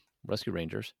Rescue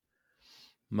Rangers.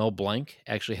 Mel Blanc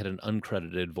actually had an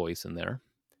uncredited voice in there.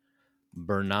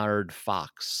 Bernard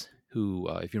Fox, who,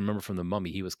 if you remember from The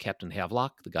Mummy, he was Captain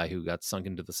Havelock, the guy who got sunk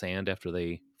into the sand after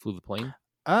they flew the plane.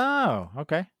 Oh,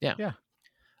 okay.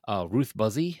 Ruth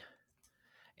Buzzy,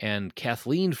 and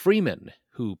Kathleen Freeman,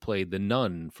 who played the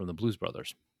nun from the Blues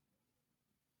Brothers.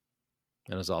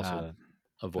 And is also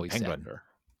a voice Penguin. actor.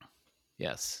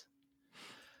 Yes.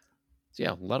 So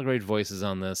yeah, a lot of great voices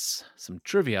on this. Some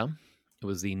trivia. It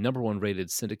was the number one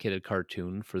rated syndicated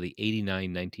cartoon for the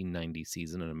 1990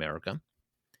 season in America.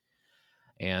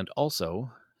 And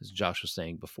also, as Josh was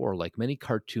saying before, like many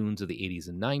cartoons of the 80s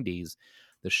and 90s,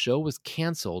 the show was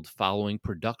canceled following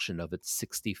production of its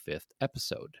 65th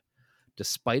episode.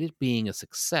 Despite it being a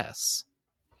success,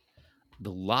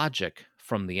 the logic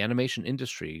from the animation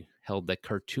industry held that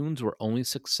cartoons were only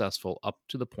successful up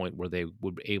to the point where they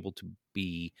would be able to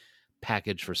be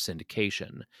packaged for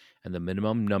syndication, and the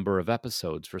minimum number of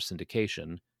episodes for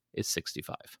syndication is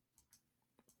 65.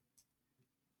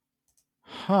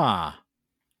 Huh.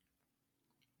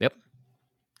 Yep.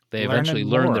 They Learning eventually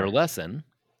learned their more. lesson.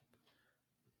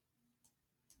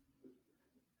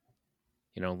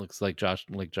 You know, looks like Josh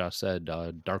said,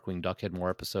 Darkwing Duck had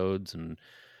more episodes, and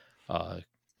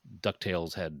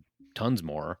DuckTales had tons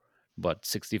more, but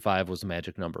 65 was the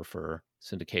magic number for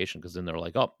syndication, because then they're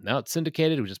like, oh, now it's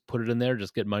syndicated. We just put it in there,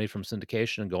 just get money from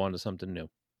syndication and go on to something new.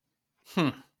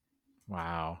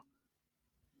 Wow.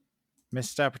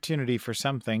 Missed opportunity for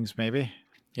some things, maybe.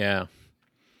 Yeah.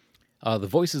 The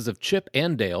voices of Chip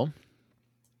and Dale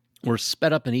were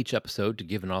sped up in each episode to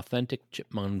give an authentic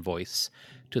Chipmunk voice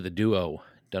to the duo,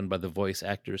 done by the voice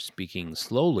actors speaking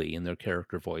slowly in their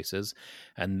character voices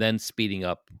and then speeding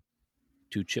up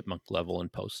to Chipmunk level in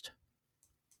post.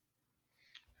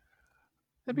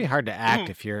 It'd be hard to act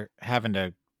if you're having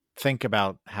to think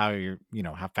about how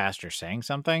how fast you're saying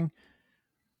something.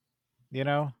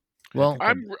 Well,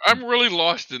 I'm really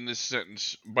lost in this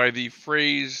sentence by the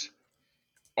phrase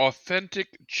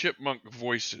 "authentic chipmunk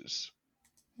voices."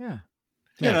 Yeah.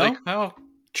 You know how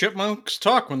chipmunks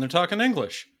talk when they're talking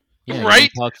English. Yeah,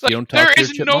 Right? you don't talk There to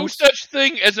is your no chipmunks? such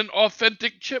thing as an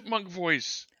authentic chipmunk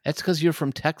voice. That's because you're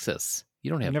from Texas. You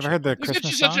don't You have never heard the Like,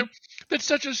 Christmas that's song? that's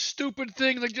such a stupid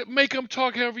thing. Like, just make them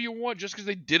talk however you want. Just because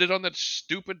they did it on that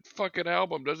stupid fucking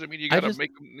album doesn't mean you I gotta just-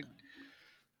 make them.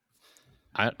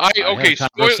 I Okay, had a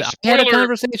I had a spoiler.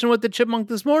 conversation with the chipmunk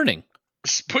this morning.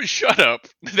 Shut up.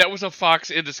 That was a fox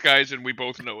in disguise, and we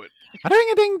both know it.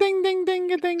 Ding ding ding ding ding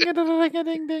ding ding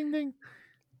ding ding ding.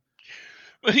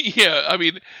 Yeah, I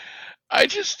mean,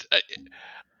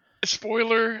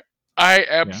 spoiler. I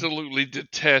absolutely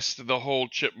detest the whole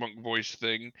chipmunk voice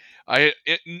thing.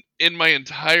 In my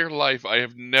entire life, I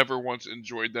have never once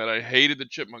enjoyed that. I hated the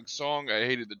chipmunk song. I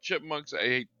hated the chipmunks. I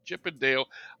hate Chip and Dale.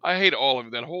 I hate all of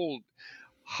it. That whole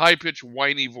high-pitched,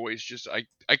 whiny voice. Just I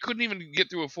couldn't even get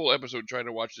through a full episode trying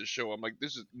to watch this show. I'm like,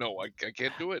 I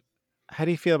can't do it. How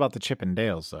do you feel about the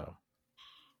Chippendales, though?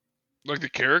 Like the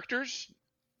characters,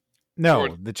 No,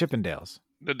 Or- the Chippendales.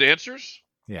 the dancers.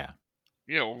 Yeah.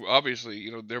 Obviously,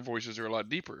 their voices are a lot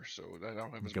deeper, so I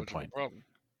don't have as Good much point. of a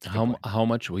problem. How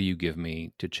much will you give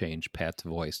me to change Pat's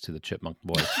voice to the chipmunk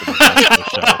voice for the rest of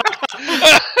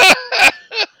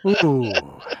the show? Ooh.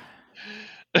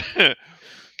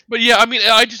 But yeah, I mean,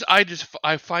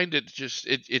 I find it just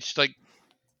it's like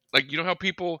how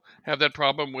people have that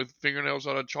problem with fingernails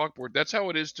on a chalkboard. That's how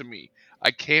it is to me.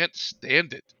 I can't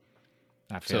stand it.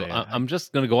 I feel So you. I'm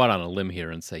just going to go out on a limb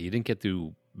here and say you didn't get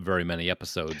through very many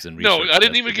episodes. And No, I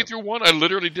didn't even get through one. I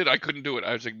literally did. I couldn't do it.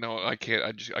 I was like, no, I can't.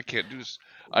 I can't do this.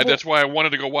 That's why I wanted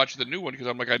to go watch the new one, because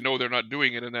I'm like, I know they're not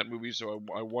doing it in that movie, so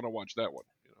I want to watch that one.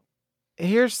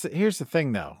 Here's the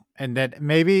thing, though, and that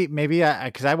maybe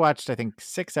because I watched, I think,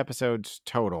 6 episodes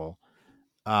total,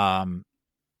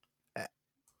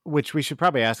 which we should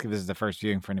probably ask if this is the first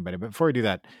viewing for anybody. But before we do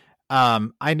that,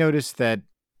 I noticed that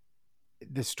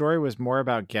the story was more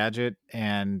about Gadget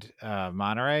and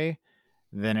Monterey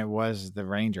than it was the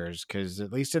Rangers, because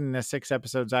at least in the 6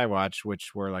 episodes I watched,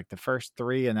 which were like the first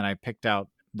 3, and then I picked out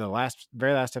the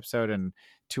very last episode and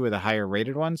 2 of the higher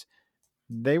rated ones,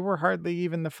 they were hardly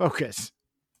even the focus.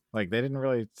 Like, they didn't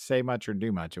really say much or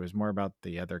do much. It was more about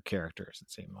the other characters,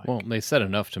 it seemed like. Well, they said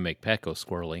enough to make Pat go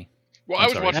squirrely. Well, I'm I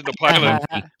was sorry. watching the pilot.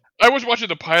 I was watching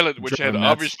the pilot, which Drove had him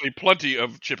nuts. obviously plenty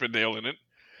of Chip and Dale in it.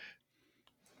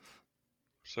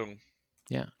 So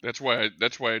Yeah. that's why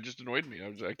it just annoyed me.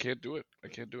 I can't do it. I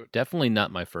can't do it. Definitely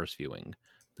not my first viewing.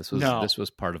 This was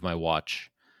part of my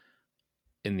watch.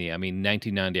 In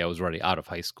 1990, I was already out of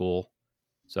high school,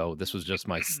 so this was just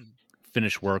my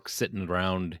finish work, sitting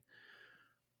around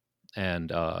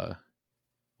and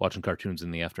watching cartoons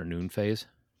in the afternoon phase.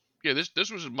 Yeah,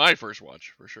 this was my first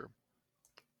watch for sure.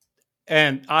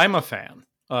 And I'm a fan.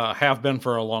 Have been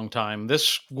for a long time.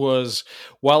 This was,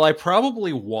 while I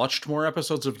probably watched more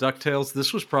episodes of DuckTales,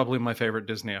 this was probably my favorite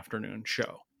Disney afternoon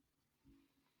show.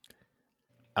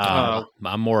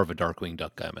 I'm more of a Darkwing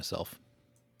Duck guy myself.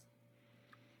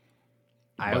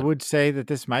 I But- would say that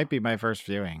this might be my first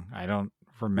viewing. I don't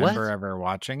remember What? ever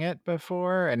watching it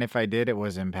before, and if I did, it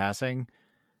was in passing.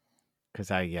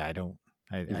 Because I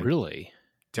Really?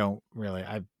 don't really.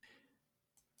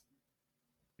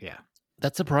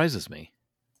 That surprises me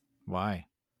Why?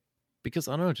 because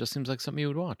I don't know. It just seems like something you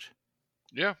would watch.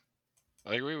 Yeah,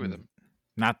 I agree with him.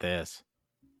 Not this.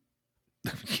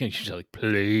 You're like,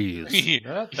 please.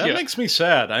 That Yeah. makes me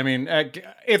sad. I mean,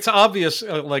 it's obvious,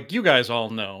 like you guys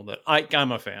all know, that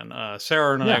I'm a fan.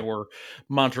 Sarah and Yeah. I were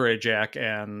Monterey Jack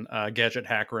and Gadget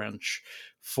Hack Wrench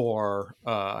for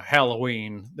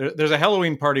Halloween. There's a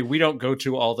Halloween party we don't go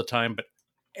to all the time, but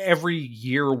every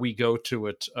year we go to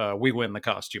it, we win the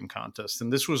costume contest.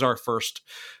 And this was our first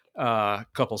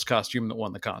couple's costume that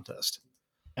won the contest.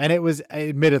 And it was,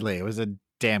 admittedly, it was a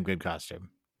damn good costume.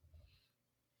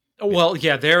 Well,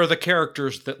 yeah, they're the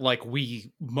characters that, like,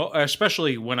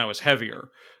 especially when I was heavier,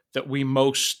 that we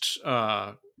most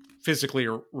physically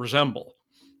resemble.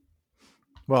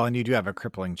 Well, and you do have a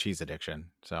crippling cheese addiction,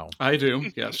 so I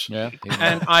do, yes. Yeah.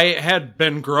 And I had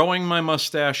been growing my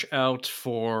mustache out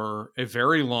for a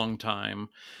very long time.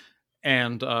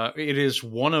 And it is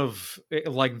one of,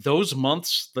 like, those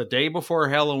months, the day before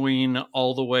Halloween,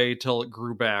 all the way till it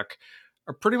grew back,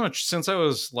 are pretty much since I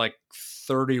was like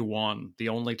 31, the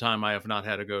only time I have not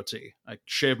had a goatee. I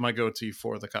shaved my goatee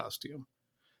for the costume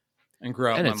and grew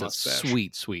out and my it's mustache. a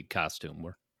sweet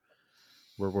costume.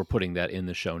 We're putting that in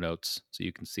the show notes so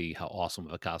you can see how awesome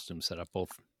of a costume setup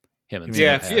both him and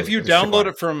Yeah, Sam if you have. download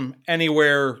it from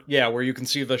anywhere, where you can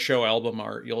see the show album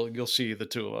art, you'll see the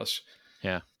two of us.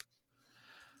 Yeah.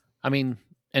 I mean,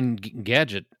 and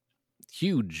Gadget,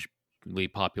 hugely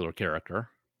popular character,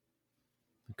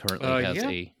 currently has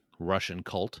a Russian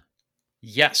cult.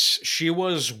 Yes, she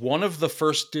was one of the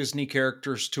first Disney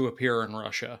characters to appear in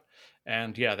Russia,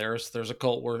 and yeah, there's a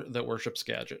cult that worships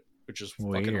Gadget, which is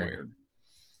fucking weird.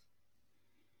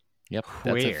 Yep,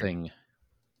 that's a thing.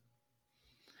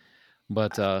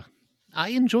 But I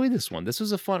enjoy this one. This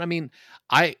was a fun. I mean,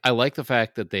 I like the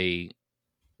fact that they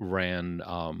ran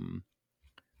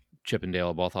Chip and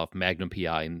Dale both off Magnum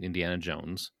PI and Indiana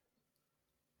Jones.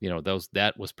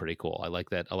 That was pretty cool. I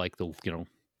like that. I like the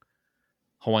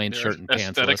Hawaiian shirt and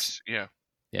aesthetics. pants.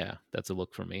 Yeah, that's a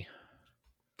look for me.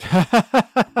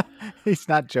 He's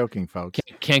not joking, folks.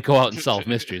 Can't go out and solve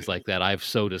mysteries like that. I've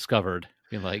so discovered.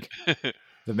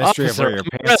 The mystery of where your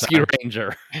pants rescue are.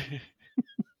 ranger.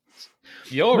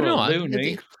 You're no, a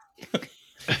loony.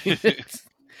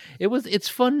 It's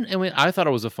fun. I mean, I thought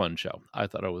it was a fun show. I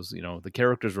thought it was, the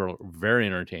characters were very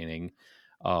entertaining.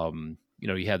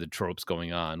 You had the tropes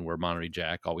going on where Monterey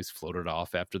Jack always floated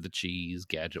off after the cheese.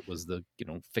 Gadget was the,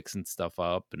 fixing stuff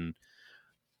up. And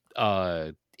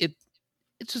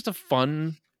it's just a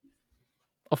fun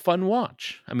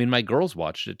watch. I mean, my girls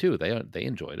watched it too. They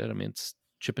enjoyed it. I mean, it's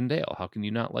Chip and Dale. How can you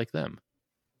not like them?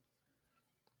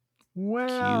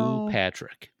 Well, Cue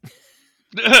Patrick.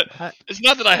 It's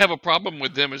not that I have a problem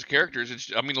with them as characters.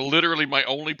 It's, I mean, literally my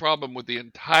only problem with the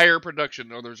entire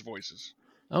production are those voices.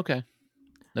 Okay.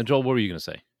 Now, Joel, what were you going to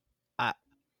say?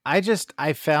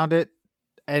 I found it,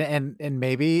 and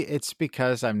maybe it's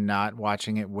because I'm not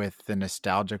watching it with the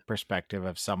nostalgic perspective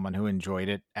of someone who enjoyed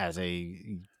it as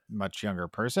a much younger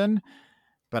person,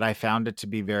 but I found it to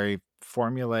be very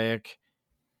formulaic,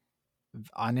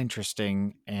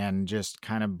 uninteresting, and just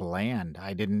kind of bland.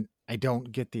 I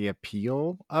don't get the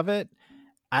appeal of it.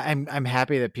 I'm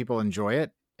happy that people enjoy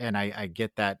it, and I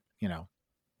get that,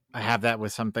 I have that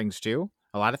with some things too,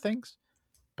 a lot of things.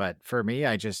 But for me,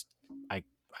 I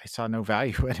saw no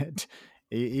value in it,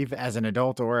 even as an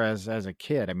adult or as a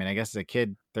kid. I mean, I guess as a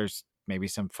kid, there's maybe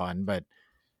some fun, but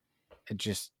it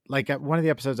just, like, one of the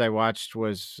episodes I watched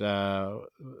was, it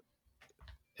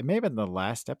may have been the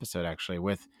last episode actually,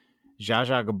 with Zsa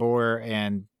Zsa Gabor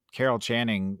and Carol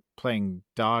Channing playing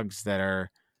dogs that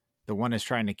are, the one is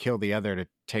trying to kill the other to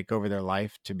take over their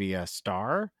life to be a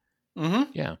star.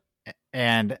 Mm-hmm. Yeah.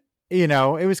 And,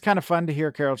 it was kind of fun to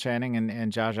hear Carol Channing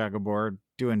and Zsa Zsa Gabor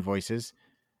doing voices,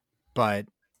 but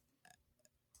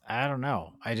I don't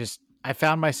know. I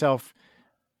found myself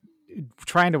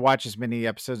trying to watch as many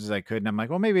episodes as I could. And I'm like,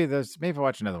 well, maybe if I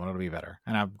watch another one, it'll be better.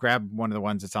 And I'll grab one of the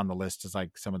ones that's on the list as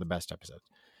like some of the best episodes.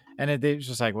 And it was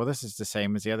just like, well, this is the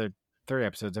same as the other 3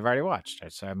 episodes I've already watched.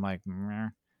 So I'm like, meh.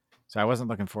 So I wasn't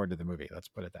looking forward to the movie. Let's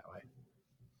put it that way.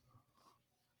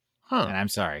 Huh. And I'm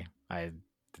sorry.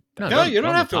 No, you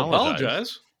don't have to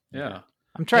apologize. Yeah.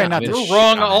 I'm trying not to. You're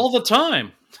wrong all the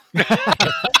time. I'm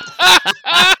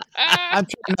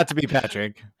trying not to be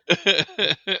Patrick.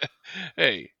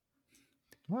 Hey.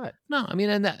 What? No, I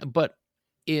mean, but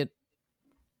it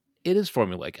is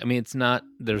formulaic. I mean, it's not,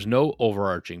 there's no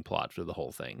overarching plot for the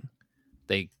whole thing.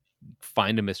 They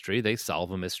find a mystery, they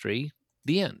solve a mystery,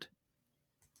 the end.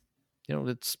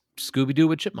 It's Scooby-Doo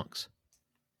with chipmunks.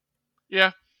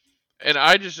 Yeah. And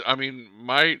I mean,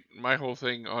 my whole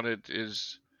thing on it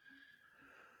is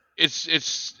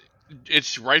it's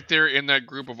right there in that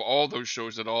group of all those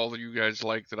shows that all of you guys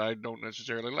like that I don't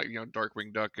necessarily like,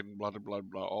 Darkwing Duck and blah, blah, blah,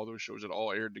 blah, all those shows that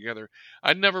all aired together.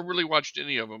 I never really watched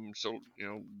any of them, so,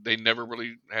 they never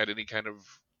really had any kind of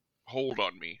hold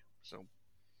on me. So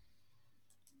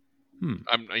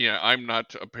I'm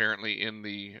not apparently in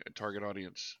the target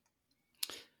audience.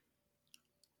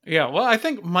 Yeah, well, I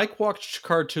think Mike watched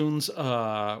cartoons,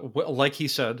 like he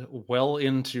said, well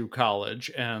into college,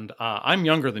 and I'm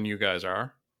younger than you guys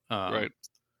are. Right.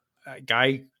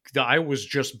 I was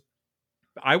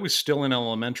still in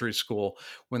elementary school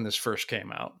when this first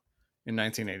came out in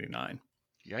 1989.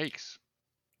 Yikes.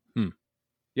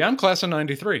 Yeah, I'm class of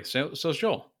 93. So's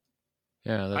Joel.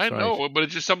 Yeah, that's I right. know, but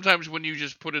it's just sometimes when you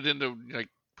just put it into like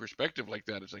perspective like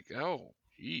that. It's like, oh,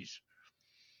 geez.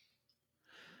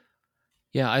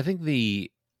 Yeah, I think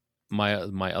my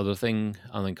other thing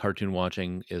on the cartoon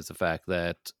watching is the fact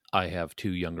that I have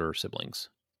two younger siblings.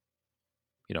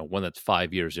 One that's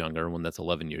 5 years younger, and one that's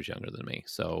 11 years younger than me.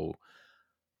 So,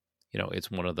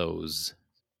 it's one of those.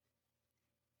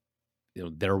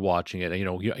 They're watching it.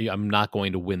 I'm not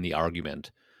going to win the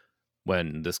argument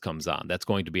when this comes on. That's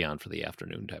going to be on for the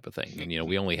afternoon type of thing. And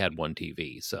we only had one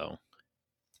TV, so.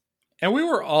 And we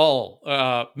were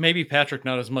all, maybe Patrick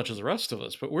not as much as the rest of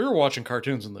us, but we were watching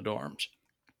cartoons in the dorms.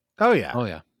 Oh yeah. Oh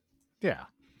yeah. Yeah.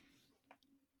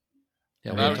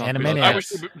 Yeah. I we mean, talked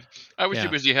Animaniacs. about- I was Yeah. too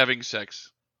busy having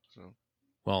sex. So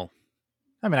Well,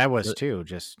 I mean, I was too.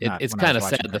 Just not it's when I kind was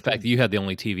of watching sad the fact cartoons. that you had the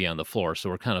only TV on the floor, so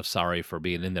we're kind of sorry for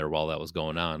being in there while that was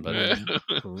going on. But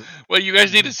well, you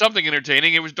guys needed something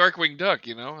entertaining. It was Darkwing Duck,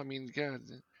 I mean, God.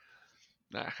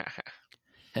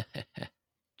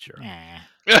 sure. Nah.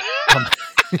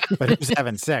 But who's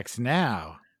having sex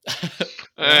now?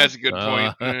 That's a good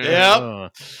point.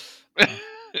 Yep.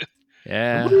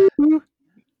 Yeah.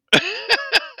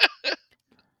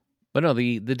 But no,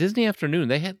 the Disney Afternoon,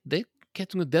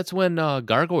 that's when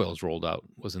Gargoyles rolled out,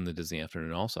 was in the Disney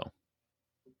Afternoon also.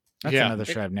 That's Yeah. another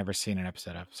show I've never seen an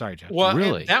episode of. Sorry, Jeff. Well,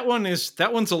 Really? that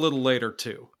one's a little later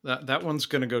too. That one's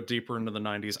going to go deeper into the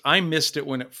 90s. I missed it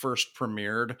when it first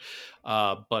premiered,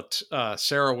 but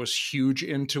Sarah was huge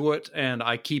into it, and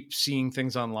I keep seeing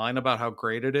things online about how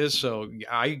great it is. So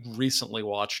I recently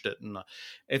watched it, and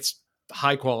it's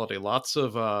high quality. Lots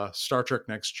of Star Trek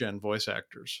Next Gen voice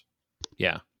actors.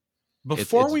 Yeah.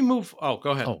 Before it's- we move, go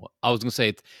ahead. Oh, I was going to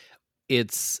say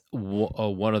it's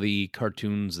one of the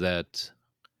cartoons that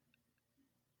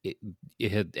it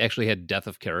had actually had death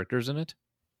of characters in it.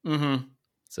 Mm-hmm.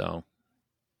 So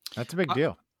That's a big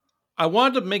deal. I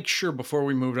wanted to make sure before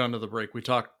we moved on to the break, we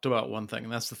talked about one thing,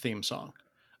 and that's the theme song.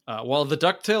 While the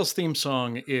DuckTales theme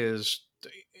song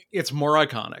it's more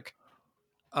iconic,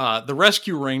 the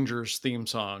Rescue Rangers theme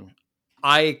song,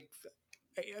 I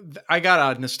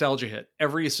got a nostalgia hit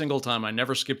every single time. I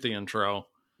never skip the intro.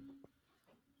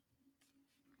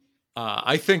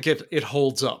 I think it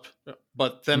holds up,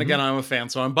 but then again, I'm a fan,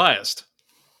 so I'm biased.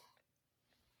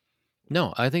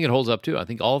 no, I think it holds up too. I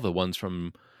think all the ones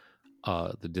from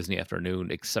the Disney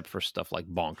Afternoon, except for stuff like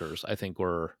Bonkers, I think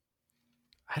were.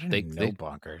 I don't They- even know they-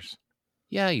 Bonkers.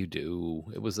 Yeah, you do.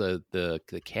 It was the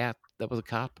cat that was a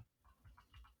cop.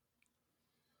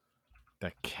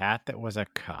 The cat that was a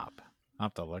cop. I'll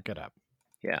have to look it up.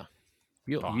 Yeah,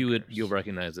 you'll Bonkers.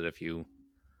 recognize it if you.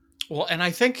 Well, and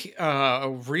I think a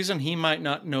reason he might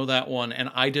not know that one, and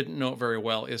I didn't know it very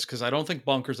well, is because I don't think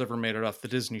Bonkers ever made it off the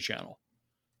Disney Channel.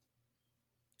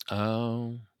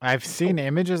 Oh, I've seen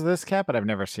images of this cat, but I've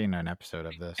never seen an episode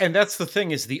of this. And that's the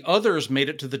thing, is the others made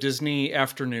it to the Disney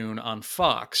Afternoon on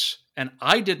Fox, and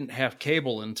I didn't have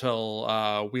cable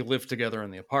until we lived together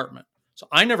in the apartment. So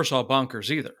I never saw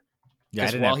Bonkers either. Yeah, I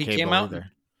 'Cause didn't while have he cable came out-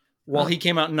 either. While he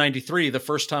came out in 93, the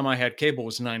first time I had cable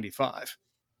was 95.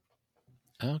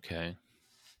 okay.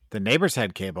 The neighbors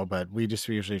had cable, but we just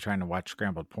were usually trying to watch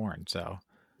scrambled porn. So,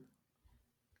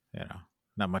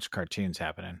 not much cartoons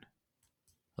happening.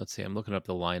 Let's see. I'm looking up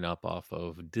the lineup off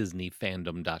of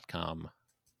DisneyFandom.com.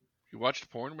 You watched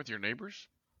porn with your neighbors?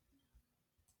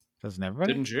 Doesn't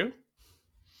everybody? Didn't you?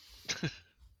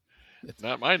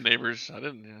 Not my neighbors. I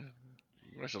didn't.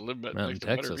 You must have lived Not in next to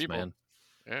better Texas, people. man.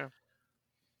 Yeah.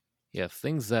 Yeah,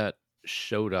 things that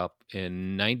showed up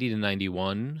in 90 to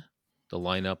 91. The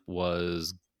lineup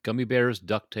was Gummy Bears,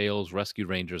 DuckTales, Rescue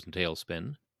Rangers, and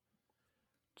Tailspin.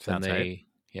 Sounds right.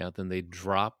 Then they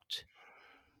dropped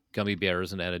Gummy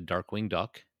Bears and added Darkwing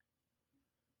Duck.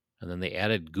 And then they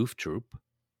added Goof Troop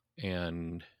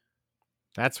and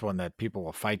That's one that people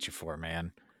will fight you for,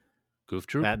 man. Goof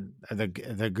Troop. That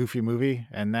the Goofy movie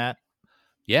and that.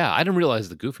 Yeah, I didn't realize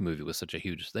the Goofy movie was such a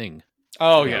huge thing.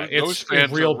 Oh, yeah. Those It's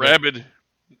fans real are big. rabid.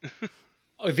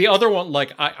 The other one,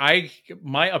 like I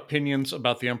my opinions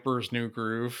about the Emperor's New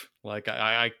Groove, like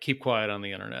I keep quiet on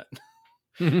the internet.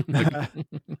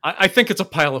 I think it's a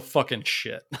pile of fucking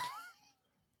shit.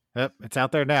 Yep, it's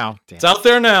out there now. Damn. It's out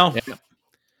there now. Yeah.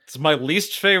 It's my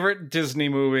least favorite Disney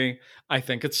movie. I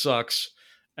think it sucks,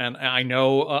 and I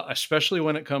know, especially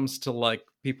when it comes to like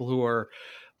people who are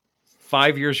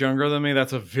 5 years younger than me,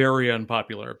 that's a very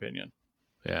unpopular opinion.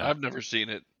 Yeah. I've never seen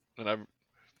it, and I've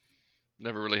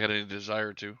never really had any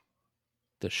desire to.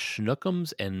 The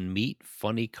Schnookums and Meat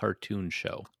Funny Cartoon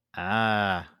Show.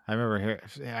 I remember here.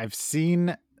 I've seen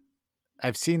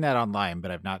that online,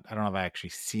 but I don't know if I actually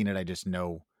seen it. I just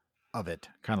know of it,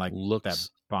 kind of like that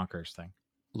Looks Bonkers thing.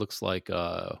 looks like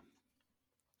Ren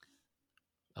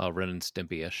and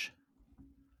Stimpy-ish.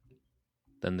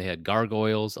 Then they had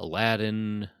Gargoyles,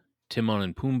 Aladdin, Timon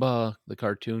and Pumbaa, the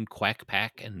cartoon, Quack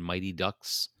Pack, and Mighty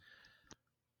Ducks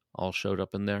all showed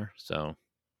up in there. So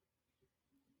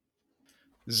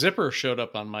Zipper showed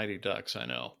up on Mighty Ducks, I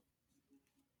know.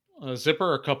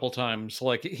 Zipper a couple times.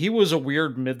 Like, he was a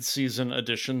weird mid-season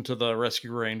addition to the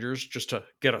Rescue Rangers, just to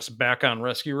get us back on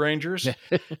Rescue Rangers.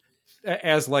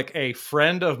 As like a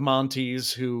friend of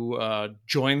Monty's who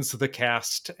joins the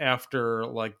cast after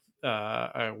like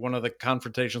one of the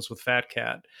confrontations with Fat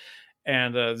Cat.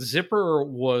 And Zipper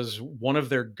was one of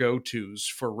their go-tos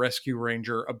for Rescue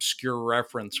Ranger obscure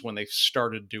reference when they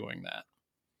started doing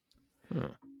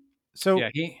that. So yeah,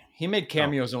 he made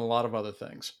cameos in a lot of other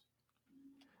things.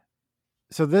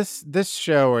 So this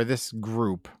show or this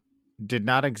group did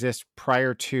not exist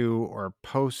prior to or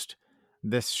post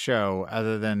this show,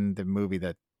 other than the movie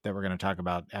that we're going to talk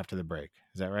about after the break.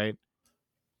 Is that right?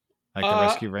 Like the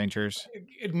Rescue Rangers?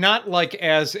 Not like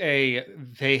as they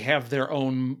have their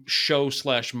own show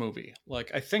 / movie.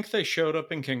 Like, I think they showed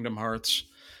up in Kingdom Hearts,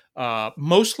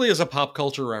 mostly as a pop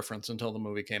culture reference until the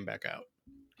movie came back out.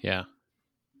 yeah.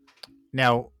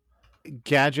 Now,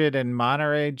 Gadget and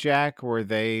Monterey Jack, were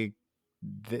they?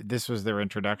 This was their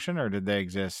introduction, or did they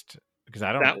exist? Because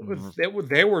I don't.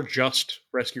 They were just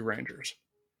Rescue Rangers.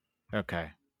 Okay,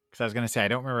 because I was going to say I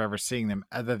don't remember ever seeing them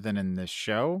other than in this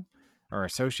show or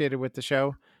associated with the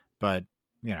show. But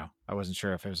I wasn't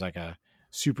sure if it was like a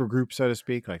super group, so to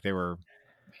speak, like they were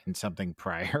in something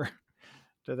prior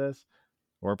to this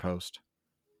or post.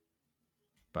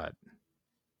 And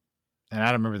I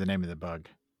don't remember the name of the bug.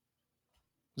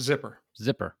 Zipper.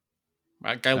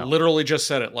 I literally just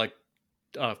said it like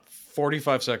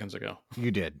 45 seconds ago.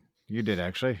 You did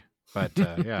actually, but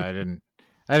yeah, I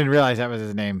didn't realize that was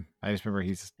his name. I just remember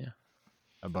he's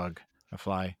a bug, a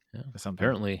fly, or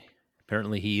something.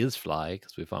 Apparently he is Fly,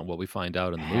 because we find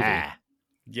out in the movie.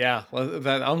 Yeah,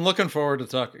 I'm looking forward to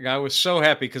talking. I was so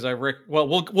happy because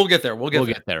we'll get there. We'll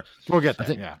get there.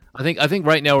 I think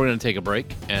right now we're going to take a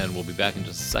break, and we'll be back in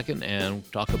just a second and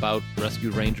talk about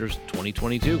Rescue Rangers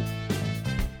 2022.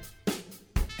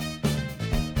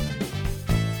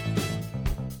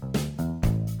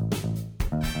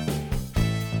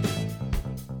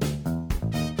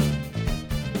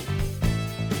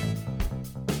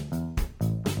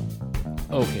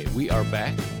 Okay, we are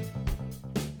back,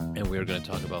 and we are going to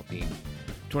talk about the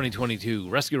 2022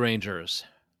 Rescue Rangers.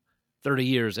 30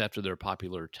 years after their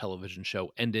popular television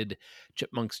show ended,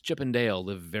 Chipmunks Chip and Dale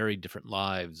live very different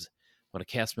lives. When a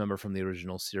cast member from the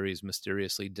original series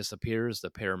mysteriously disappears, the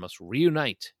pair must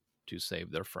reunite to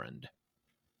save their friend.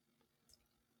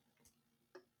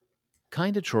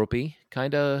 Kind of tropey,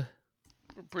 kind of...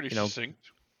 Pretty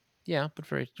succinct. Yeah, but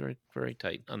very, very, very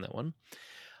tight on that one.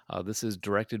 This is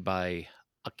directed by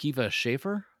Akiva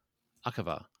Schaffer.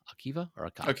 Akiva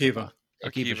Schaffer.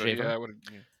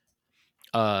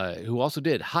 Yeah, who also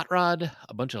did Hot Rod,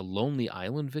 a bunch of Lonely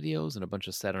Island videos, and a bunch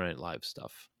of Saturday Night Live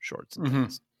stuff, shorts and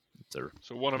things.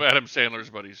 So one of Adam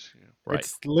Sandler's buddies. Yeah. Right.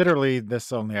 It's literally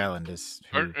This Lonely Island is...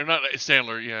 Or not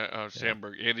Sandler,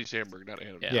 Sandberg. Andy Sandberg, not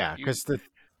Adam. Yeah, because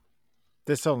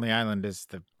This Lonely Island is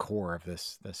the core of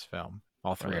this film.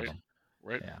 All three of them.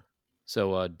 Right. Yeah.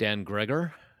 So Dan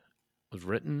Greger was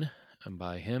written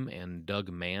by him and Doug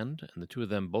Mand, and the two of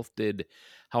them both did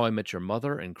How I Met Your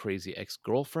Mother and Crazy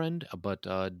Ex-Girlfriend, but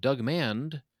Doug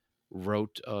Mand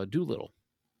wrote Doolittle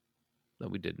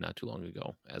that we did not too long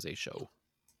ago as a show.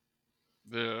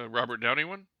 The Robert Downey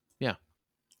one? Yeah.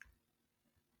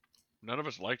 None of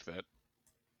us liked that.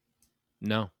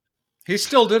 No. He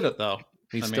still did it, though.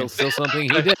 He's still something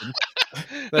he did.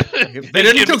 They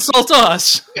didn't consult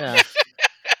us. Yeah.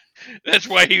 That's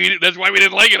why we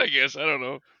didn't like it, I guess. I don't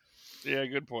know. Yeah,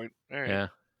 good point. All right. Yeah.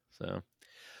 So,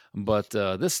 but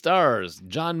this stars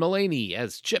John Mulaney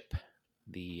as Chip,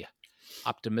 the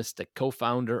optimistic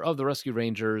co-founder of the Rescue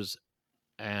Rangers,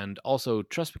 and also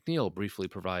Tress MacNeille briefly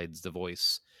provides the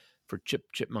voice for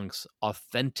Chipmunk's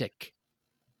authentic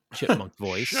chipmunk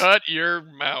voice. Shut your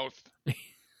mouth.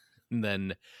 And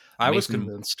then I was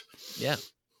convinced. Yeah.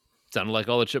 Sounded like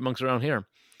all the chipmunks around here.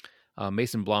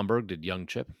 Mason Blomberg did Young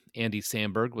Chip. Andy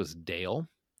Samberg was Dale,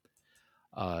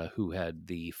 who had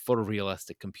the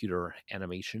photorealistic computer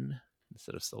animation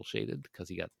instead of cel shaded because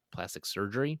he got plastic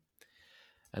surgery.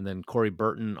 And then Corey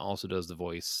Burton also does the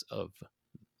voice of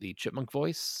the chipmunk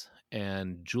voice.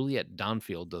 And Juliet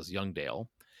Donfield does Young Dale.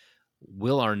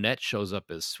 Will Arnett shows up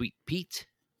as Sweet Pete.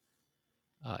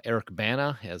 Eric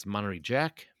Bana as Monterey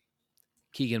Jack.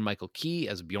 Keegan Michael Key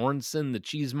as Bjornson the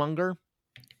Cheesemonger.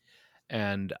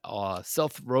 And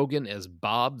Seth Rogen as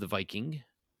Bob the Viking.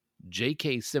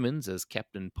 J.K. Simmons as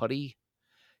Captain Putty.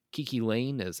 Kiki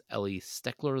Lane as Ellie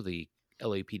Steckler, the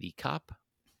LAPD cop.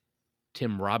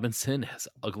 Tim Robinson as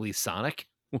Ugly Sonic,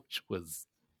 which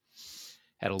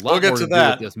had a We'll lot get more to to do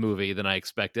that. with this movie than I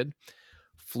expected.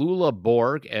 Flula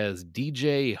Borg as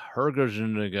DJ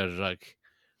Hergerjnigajak,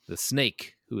 the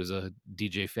Snake, who is a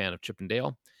DJ fan of Chip and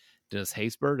Dale. Dennis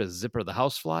Haysbert as Zipper the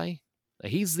Housefly.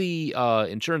 He's the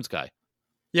insurance guy.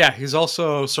 Yeah, he's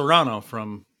also Serrano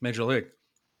from Major League.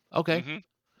 Okay.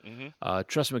 Mm-hmm. Mm-hmm.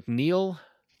 Tress McNeil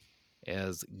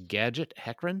as Gadget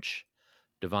Heckwrench.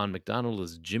 Devon McDonald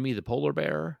as Jimmy the Polar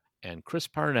Bear. And Chris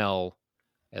Parnell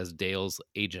as Dale's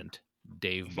agent,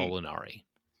 Dave Molinari.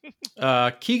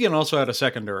 Keegan also had a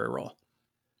secondary role.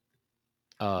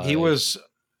 He was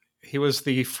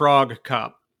the frog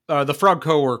cop, the frog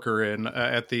coworker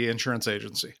at the insurance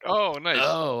agency. Oh, nice.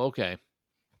 Oh, okay.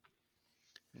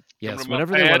 Yes, Coming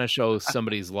whenever up they bad. want to show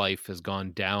somebody's life has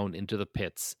gone down into the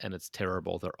pits and it's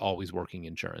terrible, they're always working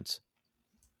insurance.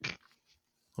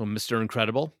 Well, Mr.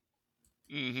 Incredible,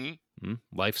 Mm-hmm.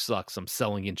 life sucks. I'm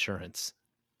selling insurance.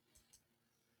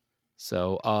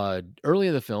 So, early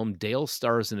in the film, Dale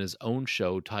stars in his own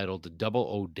show titled Double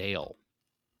O Dale.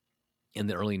 In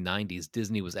the early 90s,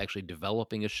 Disney was actually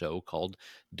developing a show called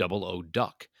Double O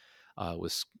Duck. It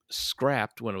was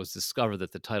scrapped when it was discovered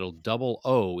that the title Double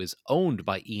O is owned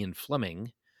by Ian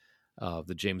Fleming of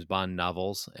the James Bond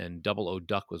novels, and Double O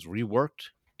Duck was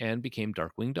reworked and became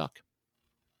Darkwing Duck.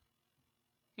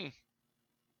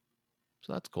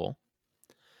 So that's cool.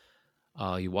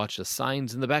 You watch the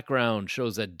signs in the background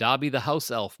shows that Dobby the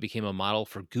house elf became a model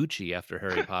for Gucci after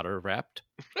Harry Potter wrapped.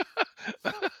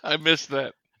 I missed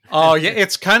that. Oh yeah,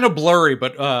 it's kind of blurry,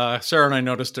 but Sarah and I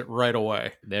noticed it right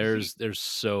away. There's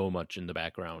so much in the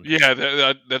background.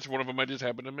 Yeah, that's one of them I just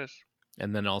happened to miss.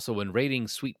 And then also when raiding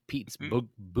Sweet Pete's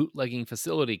bootlegging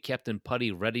facility, Captain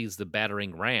Putty readies the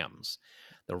battering rams.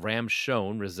 The rams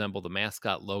shown resemble the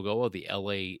mascot logo of the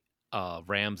LA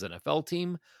Rams NFL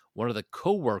team. One of the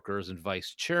co-workers and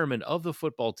vice chairman of the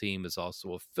football team is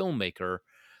also a filmmaker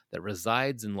that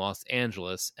resides in Los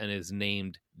Angeles and is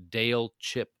named Dale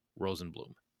Chip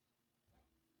Rosenblum.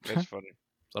 That's funny.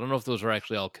 So I don't know if those are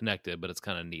actually all connected, but it's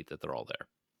kind of neat that they're all there.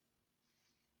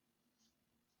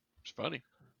 It's funny.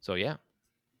 So yeah.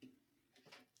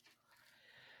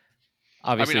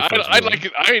 I Obviously, mean, first I viewing. like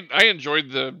it. I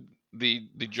enjoyed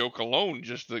the joke alone,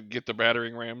 just to get the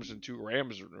battering rams and two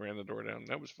rams ran the door down.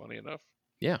 That was funny enough.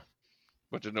 Yeah.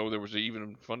 But to know there was an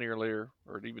even funnier layer,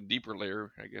 or an even deeper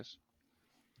layer, I guess.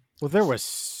 Well, there was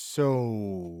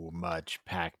so much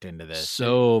packed into this.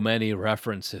 So many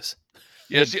references.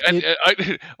 Yeah, see,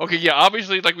 I okay, yeah,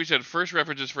 obviously, like we said, first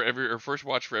references for first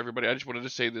watch for everybody. I just wanted to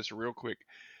say this real quick.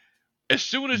 As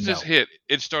soon as this hit,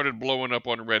 it started blowing up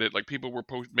on Reddit. Like, people were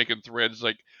making threads,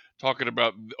 like, talking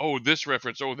about, oh, this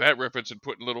reference, oh, that reference, and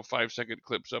putting little 5-second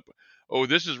clips up. Oh,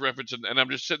 this is reference, and I'm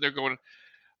just sitting there going,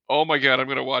 oh my god, I'm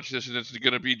going to watch this, and it's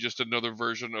going to be just another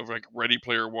version of, like, Ready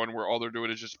Player One, where all they're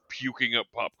doing is just puking up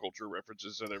pop culture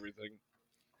references and everything.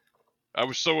 I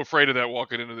was so afraid of that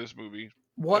walking into this movie.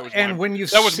 What? That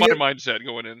was my mindset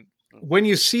going in. When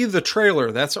you see the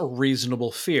trailer, that's a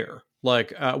reasonable fear.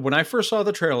 Like, when I first saw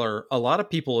the trailer, a lot of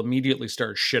people immediately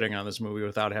started shitting on this movie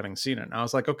without having seen it. And I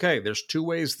was like, okay, there's two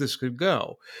ways this could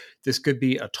go. This could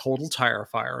be a total tire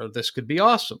fire. Or this could be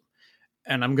awesome.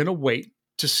 And I'm going to wait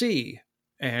to see.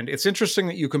 And it's interesting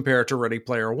that you compare it to Ready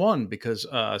Player One, because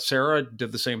Sarah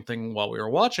did the same thing while we were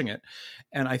watching it.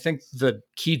 And I think the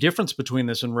key difference between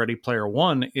this and Ready Player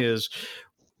One is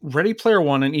Ready Player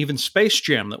One and even Space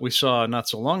Jam that we saw not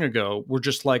so long ago were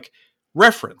just like,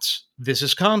 reference, this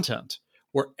is content.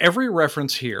 Where every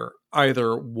reference here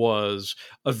either was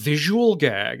a visual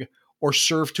gag or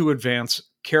served to advance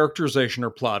characterization or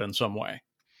plot in some way.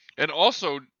 And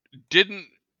also didn't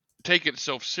take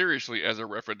itself seriously as a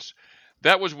reference.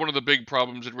 That was one of the big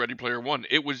problems in Ready Player One.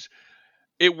 It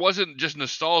wasn't just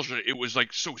nostalgia. It was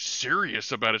like so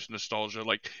serious about its nostalgia.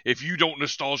 Like, if you don't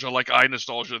nostalgia like I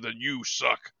nostalgia, then you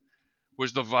suck.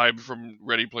 Was the vibe from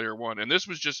Ready Player One, and this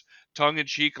was just tongue in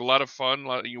cheek, a lot of fun, a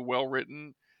lot of, well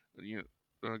written.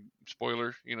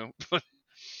 Spoiler, but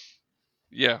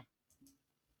yeah.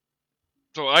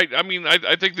 So I mean,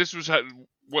 I think this was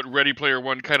what Ready Player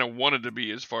One kind of wanted to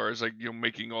be, as far as like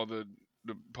making all the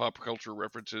pop culture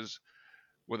references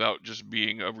without just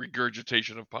being a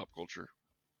regurgitation of pop culture.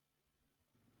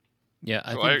 Yeah,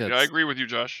 I agree with you,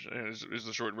 Josh. Is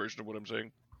the short version of what I'm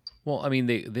saying. Well, I mean,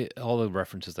 they all the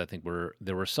references, I think,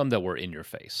 there were some that were in your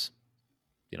face,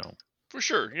 for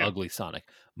sure, yeah. Ugly Sonic,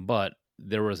 but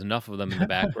there was enough of them in the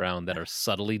background that are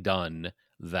subtly done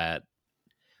that,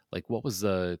 like, what was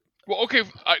the? Well, okay,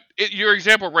 your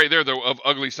example right there, though, of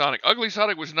Ugly Sonic. Ugly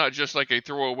Sonic was not just like a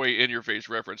throwaway in-your-face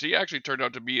reference. He actually turned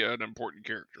out to be an important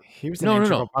character. He was an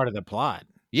integral part of the plot.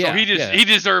 Yeah, he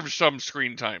deserves some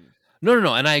screen time. No,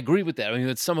 and I agree with that. I mean,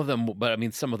 it's some of them, but I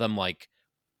mean, some of them like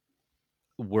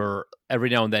were every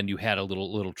now and then you had a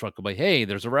little truck of like, hey,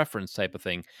 there's a reference type of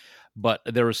thing, but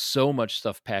there was so much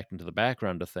stuff packed into the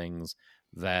background of things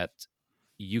that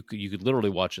you could literally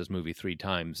watch this movie 3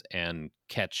 times and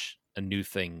catch a new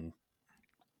thing.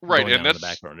 Right, going and on in the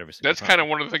background every single that's time. kind of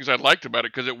one of the things I liked about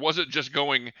it, because it wasn't just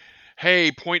going,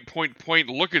 hey, point,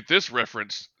 look at this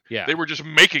reference. Yeah, They were just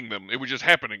making them. It was just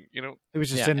happening, you know? It was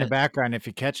just Yeah, in the and- background. If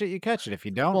you catch it, you catch it. If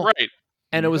you don't, Right.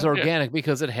 and it was Yeah. organic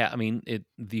because it had. I mean,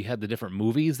 you had the different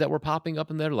movies that were popping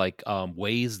up in there, like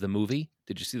Waze the movie.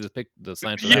 Did you see the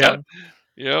sign for that Yeah. one?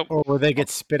 Yep. or where they get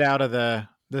spit out of the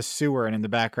sewer, and in the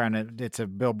background it's a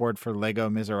billboard for Lego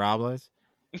Miserables.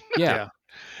 Yeah.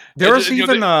 There's You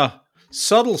know, even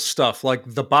subtle stuff like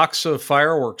the box of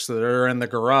fireworks that are in the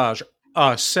garage.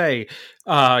 Say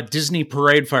Disney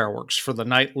parade fireworks for the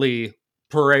nightly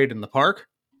parade in the park,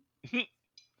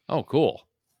 Oh, cool.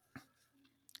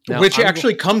 Now, which I'm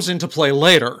actually comes into play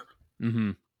later.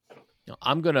 Mm-hmm.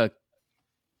 I'm going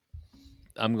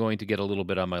to get a little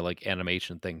bit on my like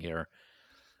animation thing here.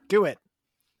 Do it.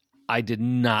 I did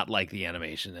not like the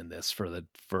animation in this for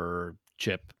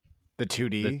Chip. The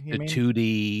 2D. The you mean?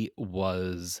 2D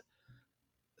was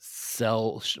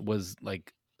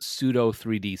like pseudo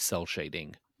 3D cell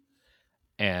shading,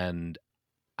 and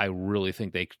I really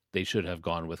think they should have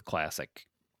gone with classic.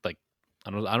 Like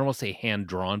I don't want to say hand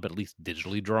drawn, but at least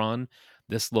digitally drawn.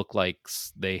 This looked like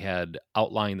they had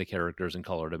outlined the characters and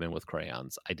colored them in with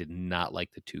crayons. I did not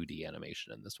like the 2D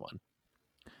animation in this one.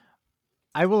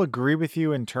 I will agree with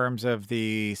you in terms of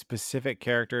the specific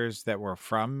characters that were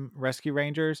from Rescue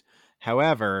Rangers.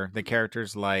 However, the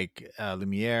characters like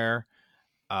Lumiere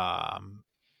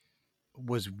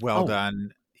was well Oh.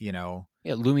 done. You know,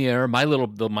 Yeah, Lumiere, My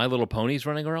Little Ponies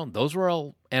running around. Those were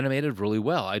all animated really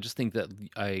well. I just think that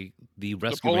the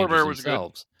Rescue Polar Rangers Bear was good.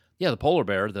 themselves. Yeah, the polar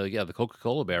bear, the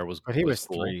Coca-Cola bear was. but he was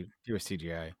cool. he was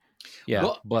CGI. Yeah,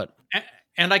 Well, but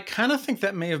And I kind of think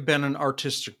that may have been an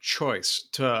artistic choice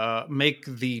to make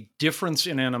the difference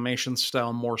in animation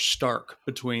style more stark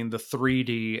between the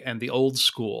 3D and the old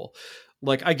school.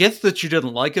 Like, I get that you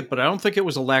didn't like it, but I don't think it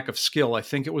was a lack of skill. I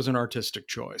think it was an artistic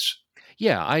choice.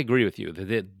 yeah, I agree with you.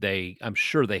 I'm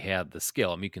sure they had the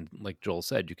skill. I mean, you can, like Joel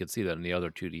said, you could see that in the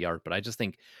other 2D art. But I just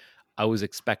think I was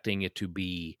expecting it to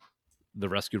be the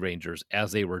Rescue Rangers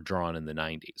as they were drawn in the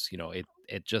 90s. You know, it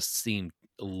just seemed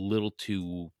a little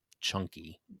too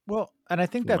chunky. Well, and I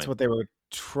think For that's my- what they were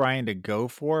trying to go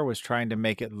for, was trying to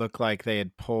make it look like they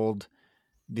had pulled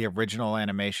the original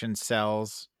animation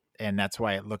cells, and that's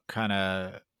why it looked kind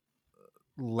of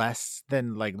less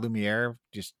than like Lumiere,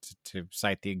 just to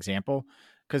cite the example.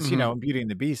 Because you know, in Beauty and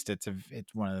the Beast, it's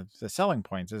one of the selling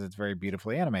points is it's very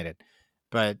beautifully animated.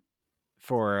 But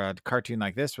for a cartoon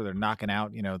like this, where they're knocking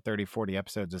out 30, 40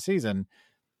 episodes a season,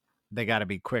 they got to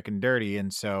be quick and dirty,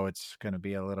 and so it's going to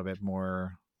be a little bit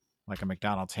more like a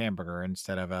McDonald's hamburger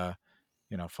instead of a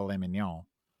filet mignon.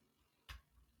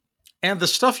 And the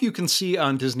stuff you can see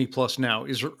on Disney Plus now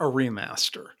is a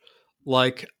remaster.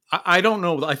 Like, I don't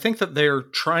know. I think that they're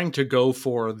trying to go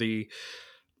for the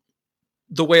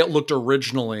way it looked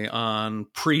originally on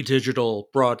pre-digital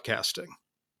broadcasting.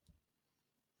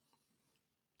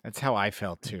 That's how I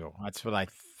felt too. That's what I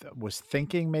was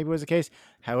thinking maybe was the case.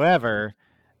 However,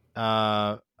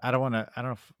 I don't know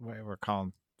if we're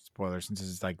calling spoilers since this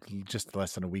is like just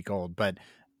less than a week old, but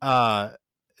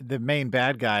the main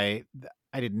bad guy,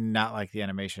 I did not like the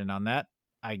animation on that.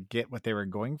 I get what they were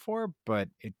going for, but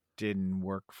it didn't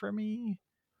work for me.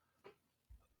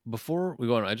 Before we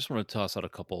go on, I just want to toss out a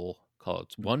couple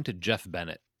call-outs. One to Jeff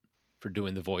Bennett for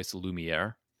doing the voice of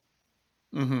Lumiere.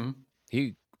 Mm-hmm.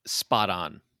 He spot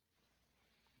on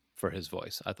for his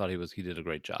voice. I thought he did a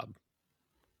great job.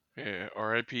 Yeah,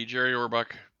 R.I.P. Jerry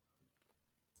Orbach.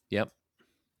 Yep.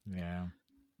 Yeah.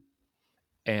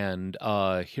 And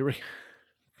here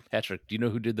Patrick, do you know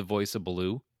who did the voice of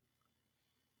Baloo?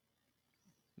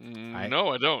 No,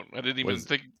 I don't. I didn't even Was-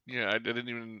 think. Yeah, I didn't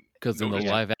even. Because in the notice.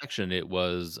 live action, it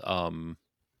was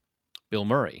Bill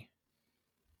Murray.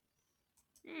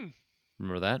 Hmm.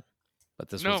 Remember that? But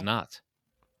this No. was not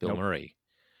Bill Nope. Murray.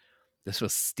 This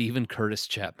was Stephen Curtis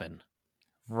Chapman.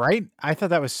 Right? I thought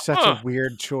that was such Huh. a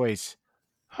weird choice.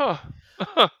 Huh.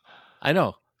 I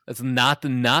know that's not the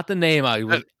name I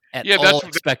was at yeah, all that's-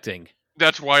 expecting.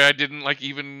 That's why I didn't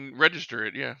even register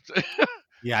it. Yeah.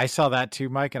 Yeah, I saw that too,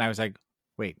 Mike, and I was like,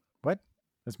 wait, what?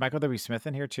 Was Michael W. Smith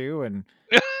in here too? And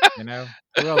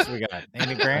who else we got?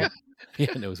 Amy Grant?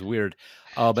 Yeah, and it was weird.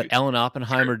 But Alan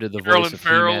Oppenheimer did the voice Carolyn of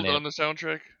Farrell He-Man. on the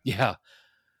soundtrack. Yeah,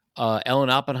 Alan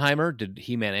Oppenheimer did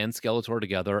He-Man and Skeletor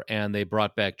together, and they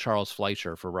brought back Charles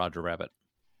Fleischer for Roger Rabbit.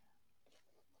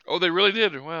 Oh, they really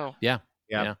did. Wow. Yeah.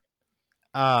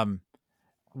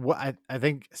 What I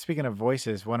think, speaking of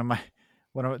voices, one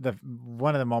of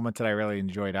the moments that I really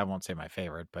enjoyed, I won't say my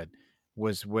favorite, but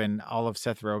was when all of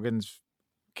Seth Rogen's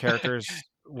characters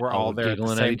were all there at the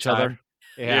giggling same at each other. time.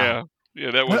 Yeah.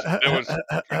 That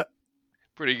was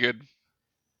pretty good.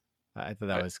 I thought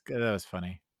that was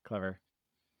funny, clever.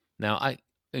 Now,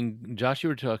 and Josh, you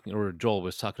were talking, or Joel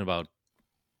was talking about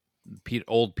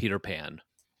old Peter Pan,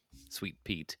 Sweet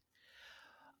Pete.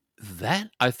 That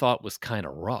I thought was kind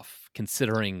of rough,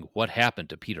 considering what happened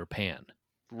to Peter Pan.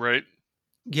 Right.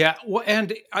 Yeah, well,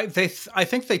 and I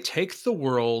think they take the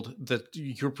world that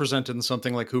you're presented in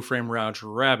something like Who Framed Roger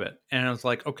Rabbit, and it's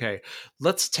like, okay,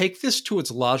 let's take this to its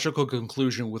logical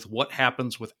conclusion with what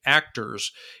happens with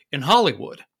actors in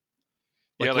Hollywood.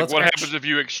 Like what happens if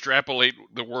you extrapolate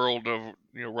the world of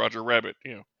Roger Rabbit?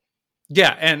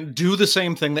 Yeah, and do the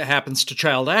same thing that happens to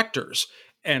child actors,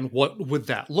 and what would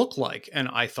that look like? And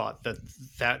I thought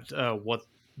that what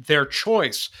their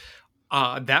choice,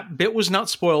 that bit was not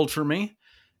spoiled for me.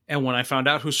 And when I found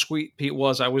out who Sweet Pete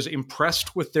was, I was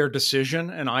impressed with their decision,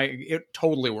 and it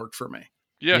totally worked for me.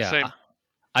 Yeah, same.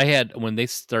 I had, when they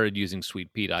started using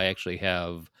Sweet Pete, I actually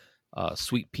have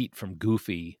Sweet Pete from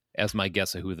Goofy as my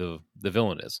guess of who the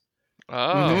villain is.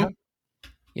 Oh,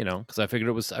 because I figured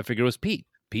it was Pete.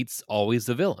 Pete's always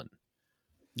the villain.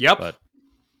 Yep. But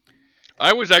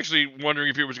I was actually wondering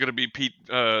if it was going to be Pete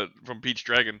from Pete's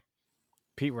Dragon.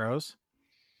 Pete Rose.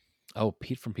 Oh,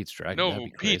 Pete from Pete's Dragon. No,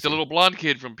 Pete, the little blonde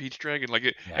kid from Pete's Dragon,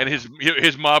 and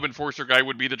his mob enforcer guy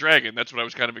would be the dragon. That's what I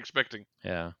was kind of expecting.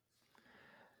 Yeah.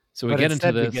 So we get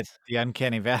into this. We get the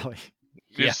Uncanny Valley.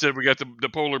 Instead, we got the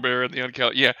polar bear and the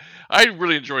Uncanny. Yeah, I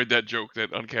really enjoyed that joke,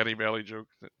 that Uncanny Valley joke.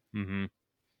 Mm-hmm.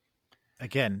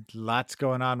 Again, lots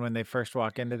going on when they first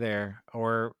walk into there,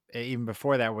 or even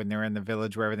before that, when they're in the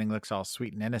village where everything looks all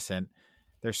sweet and innocent.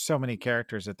 There's so many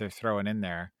characters that they're throwing in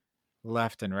there,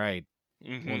 left and right.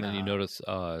 Mm-hmm. Well, then you notice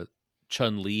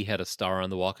Chun-Li had a star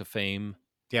on the Walk of Fame.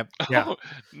 Yep. Yeah. Oh,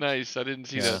 nice. I didn't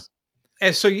see that.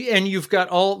 And so, you've got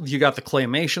the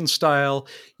claymation style,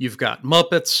 you've got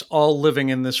Muppets all living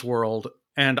in this world,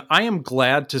 and I am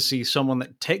glad to see someone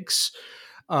that takes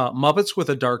Muppets with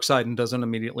a dark side and doesn't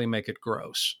immediately make it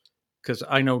gross. Because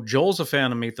I know Joel's a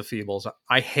fan of Meet the Feebles.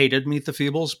 I hated Meet the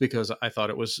Feebles because I thought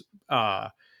it was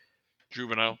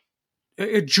juvenile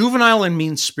and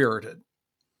mean-spirited.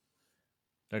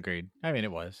 Agreed. I mean,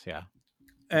 it was, yeah.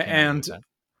 And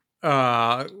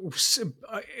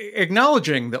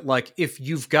acknowledging that, like, if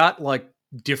you've got like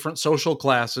different social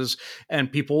classes and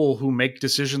people who make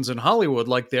decisions in Hollywood,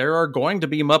 like, there are going to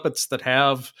be Muppets that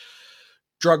have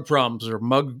drug problems or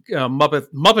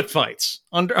Muppet fights,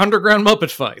 underground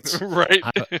Muppet fights. Right.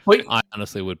 I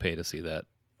honestly would pay to see that.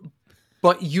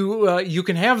 But you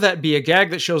can have that be a gag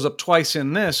that shows up twice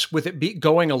in this, with it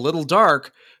going a little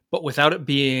dark, but without it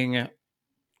being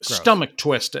stomach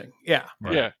twisting. Yeah.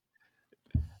 Right. Yeah.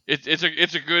 It's a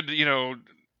good,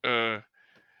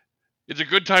 it's a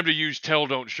good time to use tell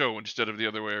don't show instead of the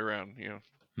other way around,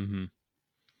 Mm-hmm.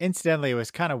 Incidentally, it was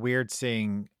kind of weird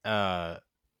seeing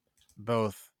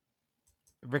both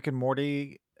Rick and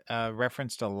Morty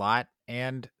referenced a lot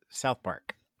and South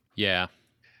Park. Yeah.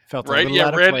 Felt right. A little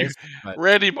out of place,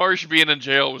 Randy Marsh being in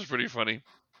jail was pretty funny.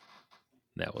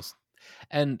 That was,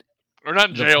 and or not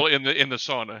in jail, in the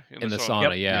sauna. In the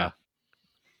sauna, yeah.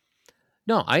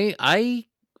 No, I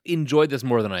enjoyed this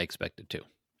more than I expected to.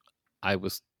 I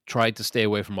tried to stay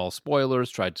away from all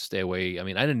spoilers, tried to stay away. I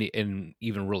mean, I didn't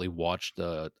even really watch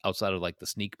outside of like the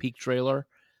sneak peek trailer.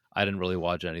 I didn't really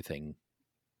watch anything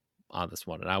on this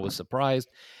one, and I was surprised.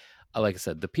 Like I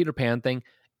said, the Peter Pan thing,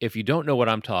 if you don't know what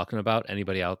I'm talking about,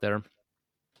 anybody out there,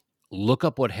 look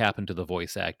up what happened to the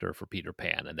voice actor for Peter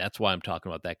Pan, and that's why I'm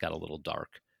talking about that got a little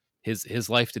dark. His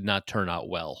life did not turn out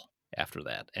well after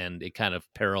that, and it kind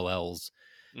of parallels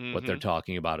what they're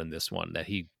talking about in this one, that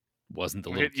he wasn't the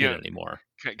little kid anymore.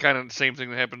 Kind of the same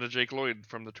thing that happened to Jake Lloyd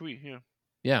from the Twee,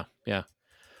 Yeah.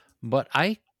 But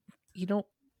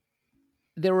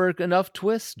there were enough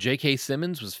twists. J.K.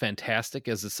 Simmons was fantastic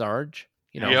as the Sarge.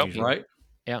 Right?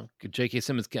 Yeah, J.K.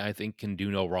 Simmons, I think, can do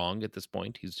no wrong at this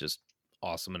point. He's just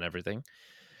awesome and everything.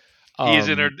 He has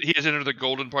entered the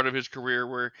golden part of his career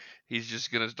where he's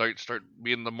just going to start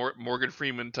being the Morgan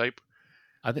Freeman type.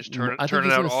 I think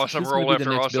turning out awesome role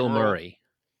after awesome Bill role. Murray.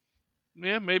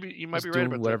 Yeah, maybe you might be right doing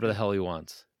about whatever that. the hell he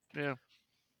wants. Yeah,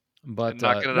 but and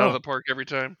knocking it out of the park every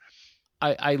time.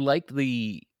 I liked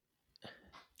the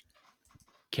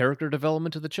character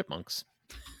development of the Chipmunks.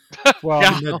 Well,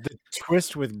 the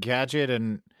twist with Gadget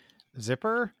and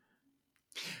Zipper.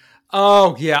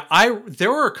 Oh yeah,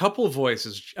 there were a couple of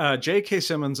voices. J.K.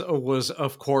 Simmons was,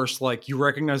 of course, like you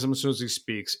recognize him as soon as he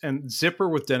speaks, and Zipper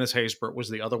with Dennis Haysbert was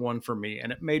the other one for me,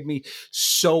 and it made me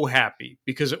so happy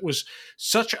because it was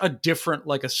such a different,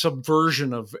 like a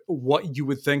subversion of what you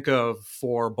would think of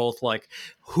for both, like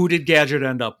who did Gadget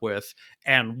end up with,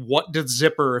 and what did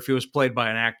Zipper, if he was played by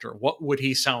an actor, what would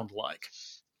he sound like?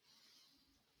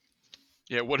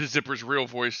 Yeah, what does Zipper's real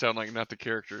voice sound like? Not the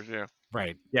characters. Yeah.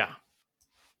 Right. Yeah.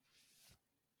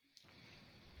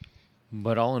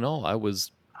 But all in all, I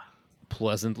was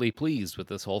pleasantly pleased with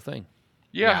this whole thing.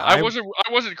 Yeah, Yeah,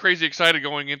 I wasn't crazy excited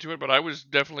going into it, but I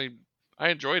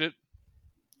enjoyed it.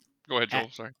 Go ahead, Joel.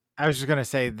 Sorry. I was just gonna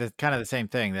say the kind of the same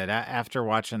thing that after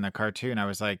watching the cartoon, I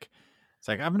was like, it's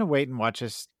like I'm gonna wait and watch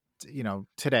this,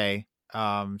 today.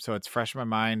 So it's fresh in my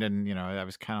mind, and I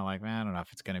was kind of like, man, I don't know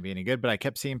if it's gonna be any good, but I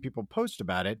kept seeing people post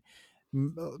about it,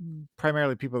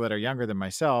 primarily people that are younger than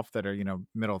myself, that are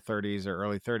middle 30s or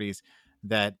early 30s,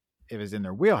 that it was in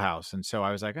their wheelhouse, and so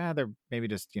I was like, they're maybe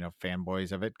just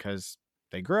fanboys of it because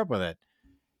they grew up with it.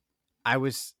 I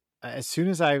was as soon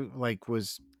as I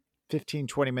was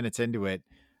 15-20 minutes into it,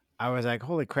 I was like,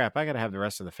 holy crap, I got to have the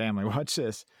rest of the family watch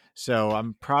this. So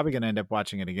I'm probably going to end up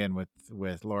watching it again with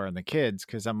Laura and the kids,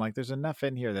 because I'm like, there's enough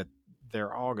in here that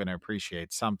they're all going to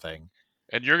appreciate something.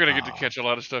 And you're going to get to catch a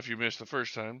lot of stuff you missed the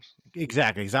first time.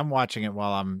 Exactly, because I'm watching it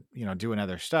while I'm doing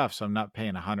other stuff, so I'm not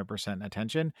paying 100%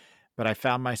 attention. But I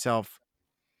found myself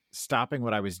stopping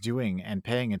what I was doing and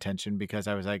paying attention, because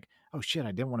I was like, oh shit,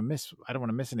 I don't want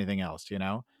to miss anything else,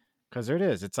 because there it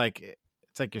is. It's like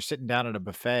you're sitting down at a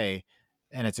buffet,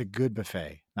 and it's a good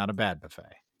buffet, not a bad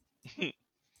buffet.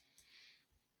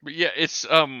 But yeah, it's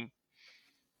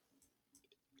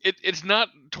not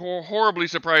horribly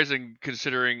surprising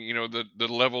considering the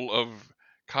level of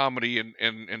comedy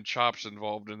and chops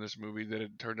involved in this movie, that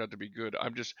it turned out to be good.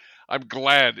 I'm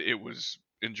glad it was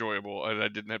enjoyable and I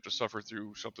didn't have to suffer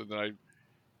through something that I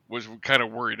was kind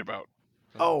of worried about.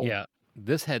 Oh Yeah,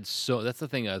 this had that's the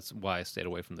thing. That's why I stayed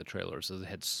away from the trailers. Is it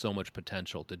had so much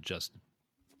potential to just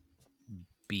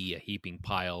be a heaping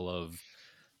pile of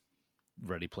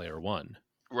Ready Player One.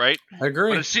 Right? I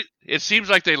agree. But it seems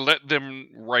like they let them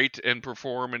write and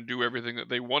perform and do everything that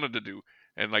they wanted to do,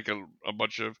 and like a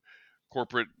bunch of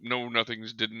corporate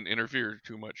know-nothings didn't interfere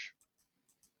too much.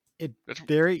 It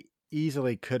very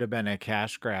easily could have been a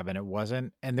cash grab, and it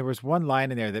wasn't. And there was one line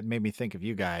in there that made me think of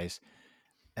you guys,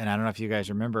 and I don't know if you guys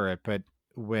remember it, but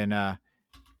when I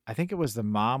think it was the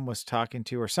mom was talking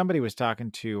to, or somebody was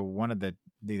talking to one of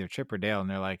either Chip or Dale, and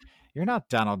they're like, "You're not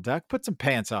Donald Duck. Put some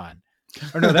pants on."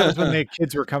 Or no, that was when the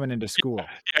kids were coming into school.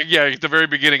 Yeah, at the very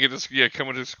beginning of this,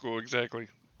 coming to school, exactly.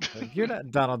 Like, you're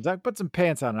not Donald Duck. Put some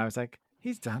pants on. And I was like,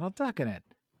 he's Donald Duck in it.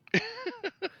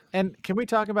 And can we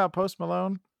talk about Post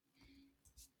Malone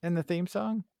in the theme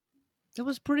song? It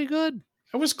was pretty good.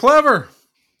 It was clever.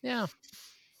 Yeah.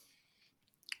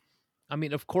 I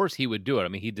mean, of course he would do it. I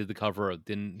mean, he did the cover.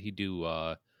 Didn't he do?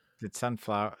 Did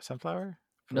Sunflower?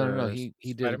 No. He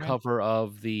did a Spider-Man? cover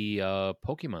of the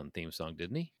Pokemon theme song,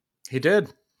 didn't he? He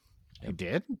did. He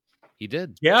did? He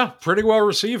did. Yeah, pretty well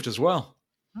received as well.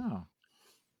 Oh. All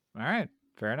right.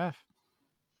 Fair enough.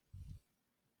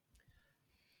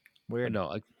 Weird.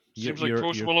 No, Seems like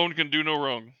Post Malone can do no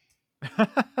wrong.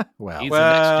 Well, he's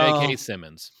the next J.K.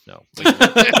 Simmons. No.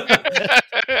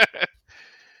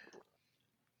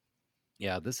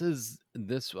 Yeah,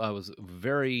 I was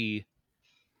very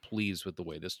pleased with the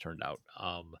way this turned out.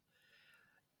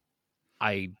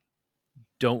 I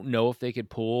don't know if they could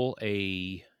pull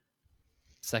a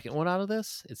second one out of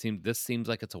this. This seems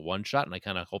like it's a one shot, and I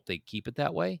kind of hope they keep it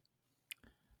that way.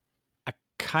 I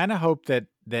kind of hope that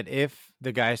if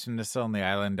the guys from This Lonely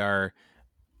Island are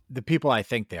the people I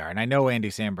think they are, and I know Andy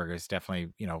Samberg is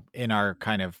definitely, in our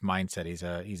kind of mindset, he's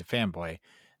a fanboy,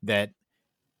 that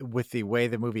with the way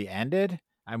the movie ended,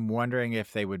 I'm wondering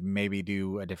if they would maybe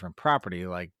do a different property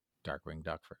like Darkwing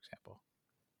Duck, for example.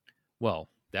 Well,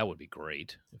 that would be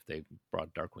great if they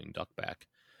brought Darkwing Duck back.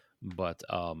 But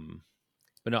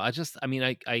no,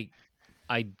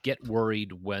 I get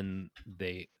worried when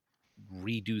they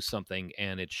redo something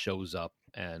and it shows up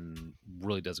and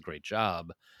really does a great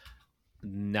job.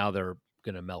 Now they're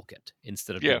going to milk it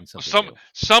instead of doing something new.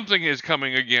 Something is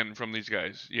coming again from these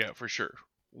guys. Yeah, for sure.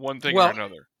 One thing or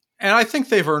another. And I think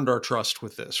they've earned our trust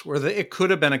with this, where it could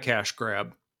have been a cash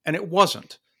grab, and it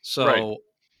wasn't. So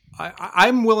right.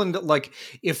 I'm willing to,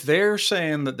 if they're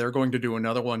saying that they're going to do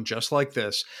another one just like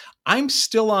this, I'm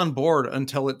still on board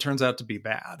until it turns out to be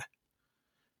bad.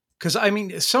 Because, I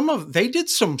mean, they did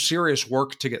some serious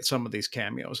work to get some of these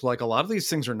cameos. Like, a lot of these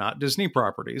things are not Disney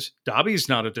properties. Dobby's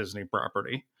not a Disney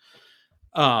property.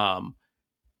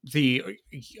 the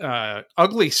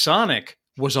Ugly Sonic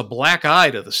was a black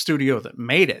eye to the studio that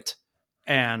made it.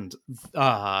 And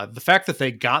the fact that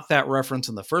they got that reference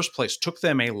in the first place took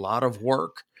them a lot of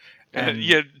work. And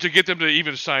yeah, to get them to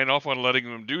even sign off on letting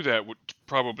them do that would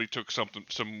probably took some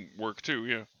work too.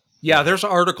 Yeah. Yeah, there's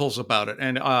articles about it,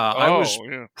 and I was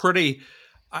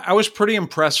pretty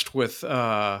impressed with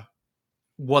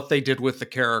what they did with the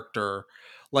character,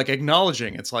 like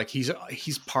acknowledging it's like he's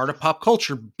part of pop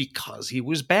culture because he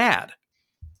was bad.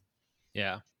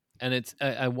 Yeah, and it's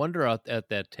I wonder out at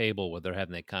that table where they're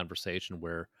having that conversation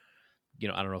where, I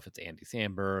don't know if it's Andy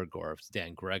Samberg or if it's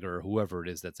Dan Greger or whoever it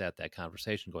is that's at that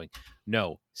conversation going,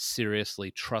 no,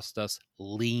 seriously, trust us,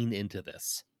 lean into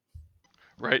this.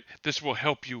 Right. This will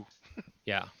help you.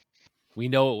 Yeah. We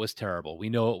know it was terrible. We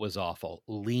know it was awful.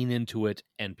 Lean into it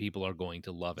and people are going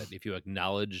to love it. If you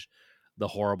acknowledge the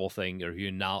horrible thing or if you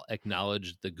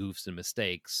acknowledge the goofs and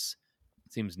mistakes,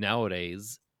 it seems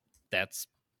nowadays that's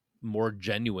more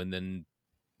genuine than,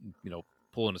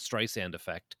 pulling a Streisand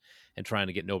effect and trying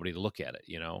to get nobody to look at it,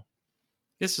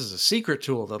 This is a secret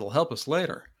tool that'll help us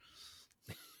later.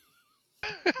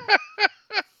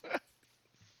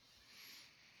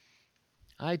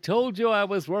 I told you I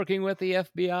was working with the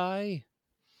FBI.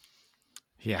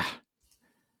 Yeah.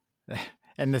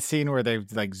 And the scene where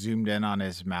they've like zoomed in on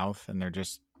his mouth and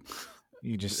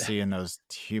you just see in those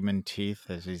human teeth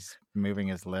as he's moving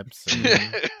his lips.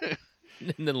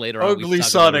 And then later on, Ugly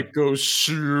Sonic goes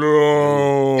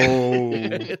slow.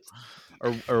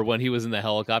 or when he was in the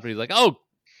helicopter, he's like, "Oh,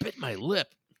 bit my lip.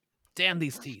 Damn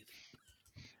these teeth."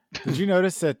 Did you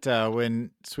notice that when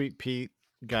Sweet Pete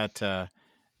got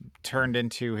turned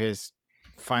into his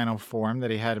final form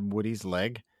that he had Woody's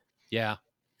leg? Yeah.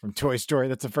 From Toy Story.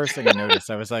 That's the first thing I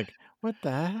noticed. I was like, what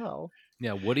the hell?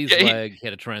 Yeah, Woody's leg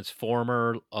had a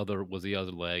transformer. Was the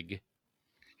other leg.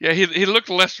 Yeah, he looked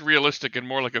less realistic and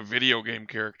more like a video game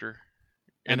character.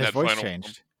 And his voice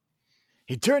changed.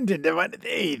 He turned into one of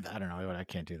these. I don't know. I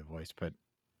can't do the voice, but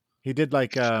he did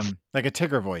like a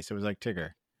Tigger voice. It was like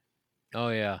Tigger. Oh,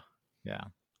 yeah. Yeah.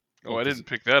 Oh, I didn't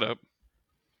pick that up.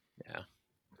 Yeah.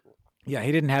 Yeah,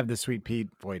 he didn't have the Sweet Pete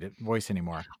voice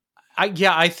anymore.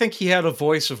 I think he had a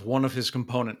voice of one of his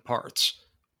component parts,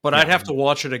 but I'd have to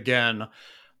watch it again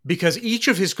because each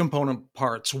of his component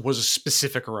parts was a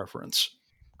specific reference.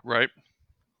 Right.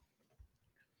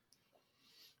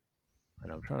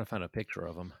 And I'm trying to find a picture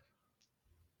of him.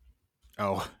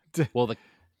 Oh. Well,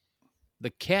 the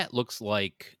cat looks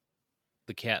like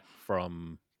the cat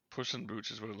from Puss in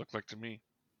Boots is what it looked like to me.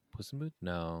 Puss in Boots?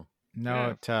 No.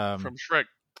 No, yeah, from Shrek.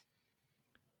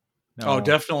 No. Oh,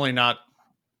 definitely not.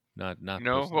 Not.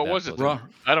 No, what was it?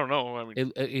 I don't know. I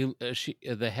mean,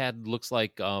 the head looks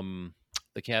like the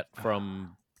cat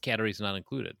from Cattery's Not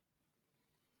Included.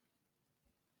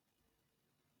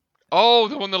 Oh,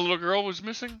 the one the little girl was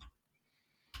missing?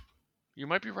 You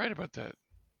might be right about that.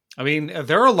 I mean,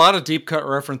 there are a lot of deep cut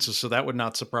references, so that would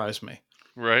not surprise me.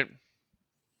 Right.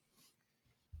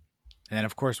 And then,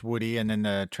 of course, Woody, and then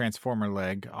the Transformer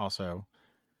leg also.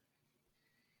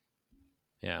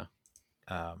 Yeah.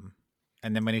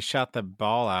 And then when he shot the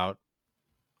ball out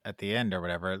at the end or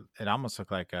whatever, it almost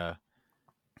looked like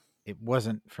it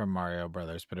wasn't from Mario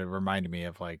Brothers, but it reminded me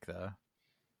of like the...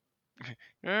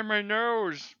 my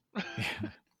nose.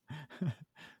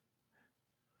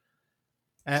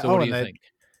 So what do you think?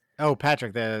 Oh,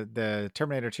 Patrick, the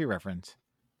Terminator 2 reference.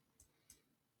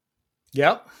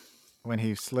 Yep. When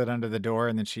he slid under the door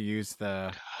and then she used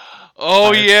the...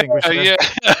 Oh, yeah. Yeah.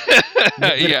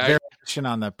 Yeah. Variation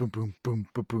on the boom, boom, boom,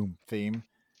 boom, boom theme.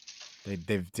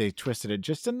 They twisted it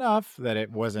just enough that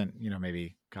it wasn't,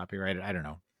 maybe copyrighted. I don't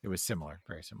know. It was similar,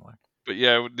 very similar. But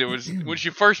yeah, there was when she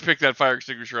first picked that fire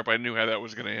extinguisher up, I knew how that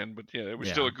was going to end. But yeah, it was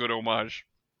still a good homage.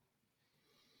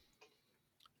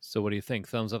 So what do you think?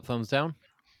 Thumbs up, thumbs down?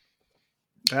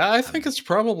 I think it's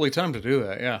probably time to do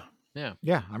that, yeah. Yeah.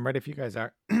 Yeah, I'm ready if you guys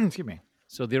are. Excuse me.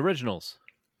 So the originals.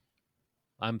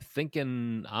 I'm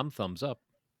thinking I'm thumbs up.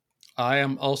 I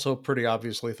am also pretty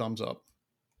obviously thumbs up.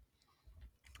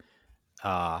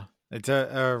 It's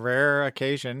a rare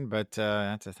occasion, but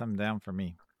that's a thumb down for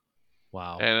me.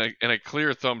 Wow. And a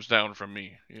clear thumbs down from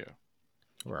me. Yeah.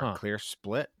 Or a clear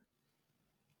split.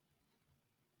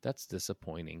 That's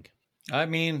disappointing. I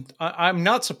mean, I'm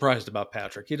not surprised about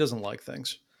Patrick. He doesn't like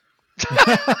things.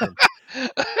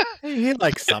 He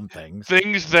likes some things.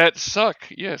 Things that suck.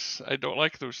 Yes, I don't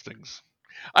like those things.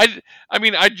 It's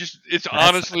That's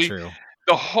honestly true.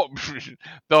 the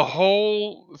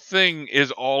whole thing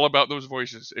is all about those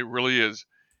voices. It really is.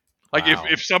 Like Wow.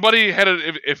 if somebody had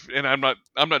and I'm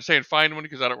not saying find one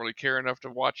because I don't really care enough to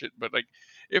watch it, but like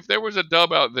if there was a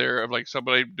dub out there of like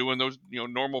somebody doing those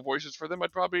normal voices for them,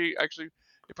 it probably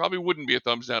wouldn't be a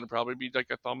thumbs down. It'd probably be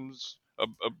like a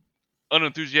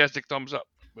unenthusiastic thumbs up.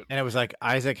 But And it was like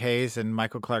Isaac Hayes and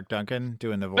Michael Clark Duncan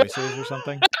doing the voices or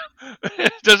something.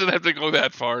 it doesn't have to go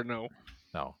that far, no.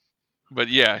 No. But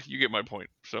yeah, you get my point.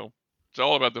 So it's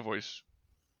all about the voice.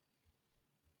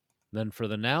 Then for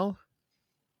the now,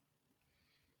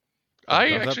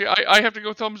 I thumbs up? have to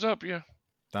go thumbs up. Yeah,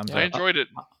 Thumbs I up. enjoyed it.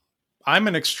 I'm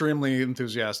an extremely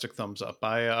enthusiastic thumbs up.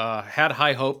 I had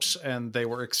high hopes, and they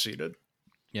were exceeded.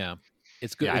 yeah,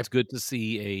 it's good. Yeah, It's good to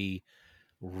see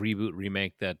a reboot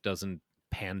remake that doesn't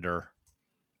pander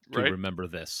to Right. remember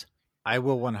this. I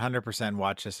will 100%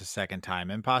 watch this a second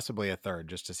time and possibly a third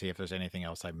just to see if there's anything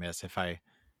else I miss.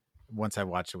 Once I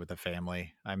watch it with the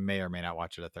family, I may or may not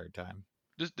watch it a third time.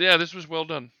 This was well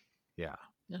done. Yeah.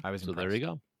 Yeah, I was so there you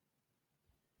impressed. go.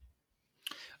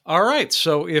 All right.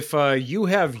 So if you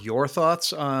have your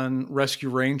thoughts on Rescue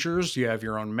Rangers, you have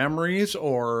your own memories,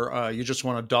 or you just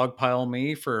want to dogpile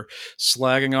me for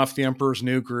slagging off the Emperor's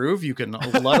New Groove, you can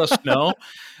let us know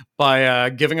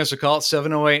by giving us a call at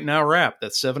 708-NOW-RAP.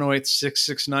 That's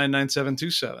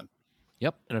 708-669-9727.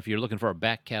 Yep. And if you're looking for a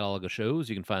back catalog of shows,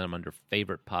 you can find them under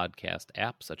favorite podcast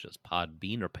apps such as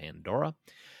Podbean or Pandora.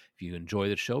 If you enjoy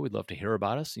the show, we'd love to hear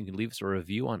about us. You can leave us a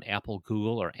review on Apple,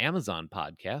 Google, or Amazon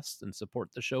podcasts and support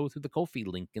the show through the Ko-fi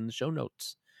link in the show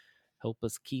notes. Help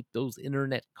us keep those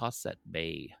internet costs at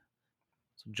bay.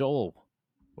 So, Joel,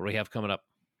 what do we have coming up?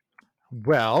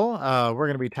 Well, we're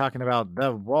going to be talking about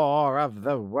The War of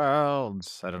the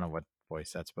Worlds. I don't know what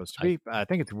voice that's supposed to be. I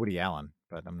think it's Woody Allen,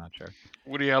 but I'm not sure.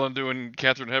 Woody Allen doing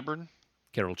Katharine Hepburn.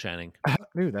 Carol Channing.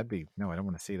 Ooh, I don't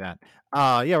want to see that.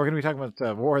 Yeah, we're going to be talking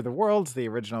about War of the Worlds, the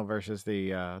original versus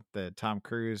the Tom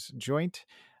Cruise joint.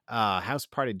 House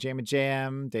Party Jam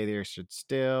Jam, Day the Earth Stood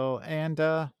Still, and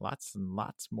lots and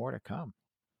lots more to come.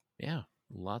 Yeah,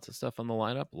 lots of stuff on the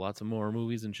lineup, lots of more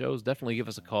movies and shows. Definitely give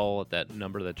us a call at that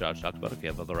number that Josh talked about if you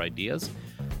have other ideas.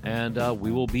 And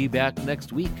we will be back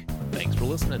next week. Thanks for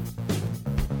listening.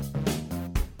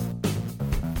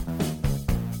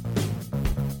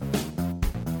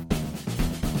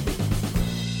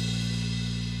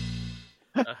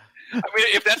 I mean,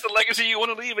 if that's the legacy you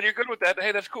want to leave and you're good with that,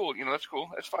 hey, that's cool. That's cool.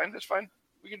 That's fine. That's fine.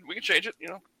 We can change it.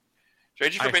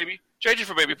 Change it for baby. Change it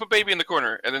for baby. Put baby in the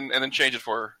corner and then change it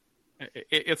for her.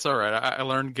 It's all right. I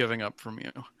learned giving up from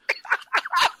you.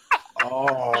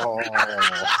 Oh.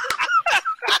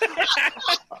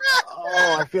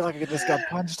 I feel like I just got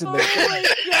punched in the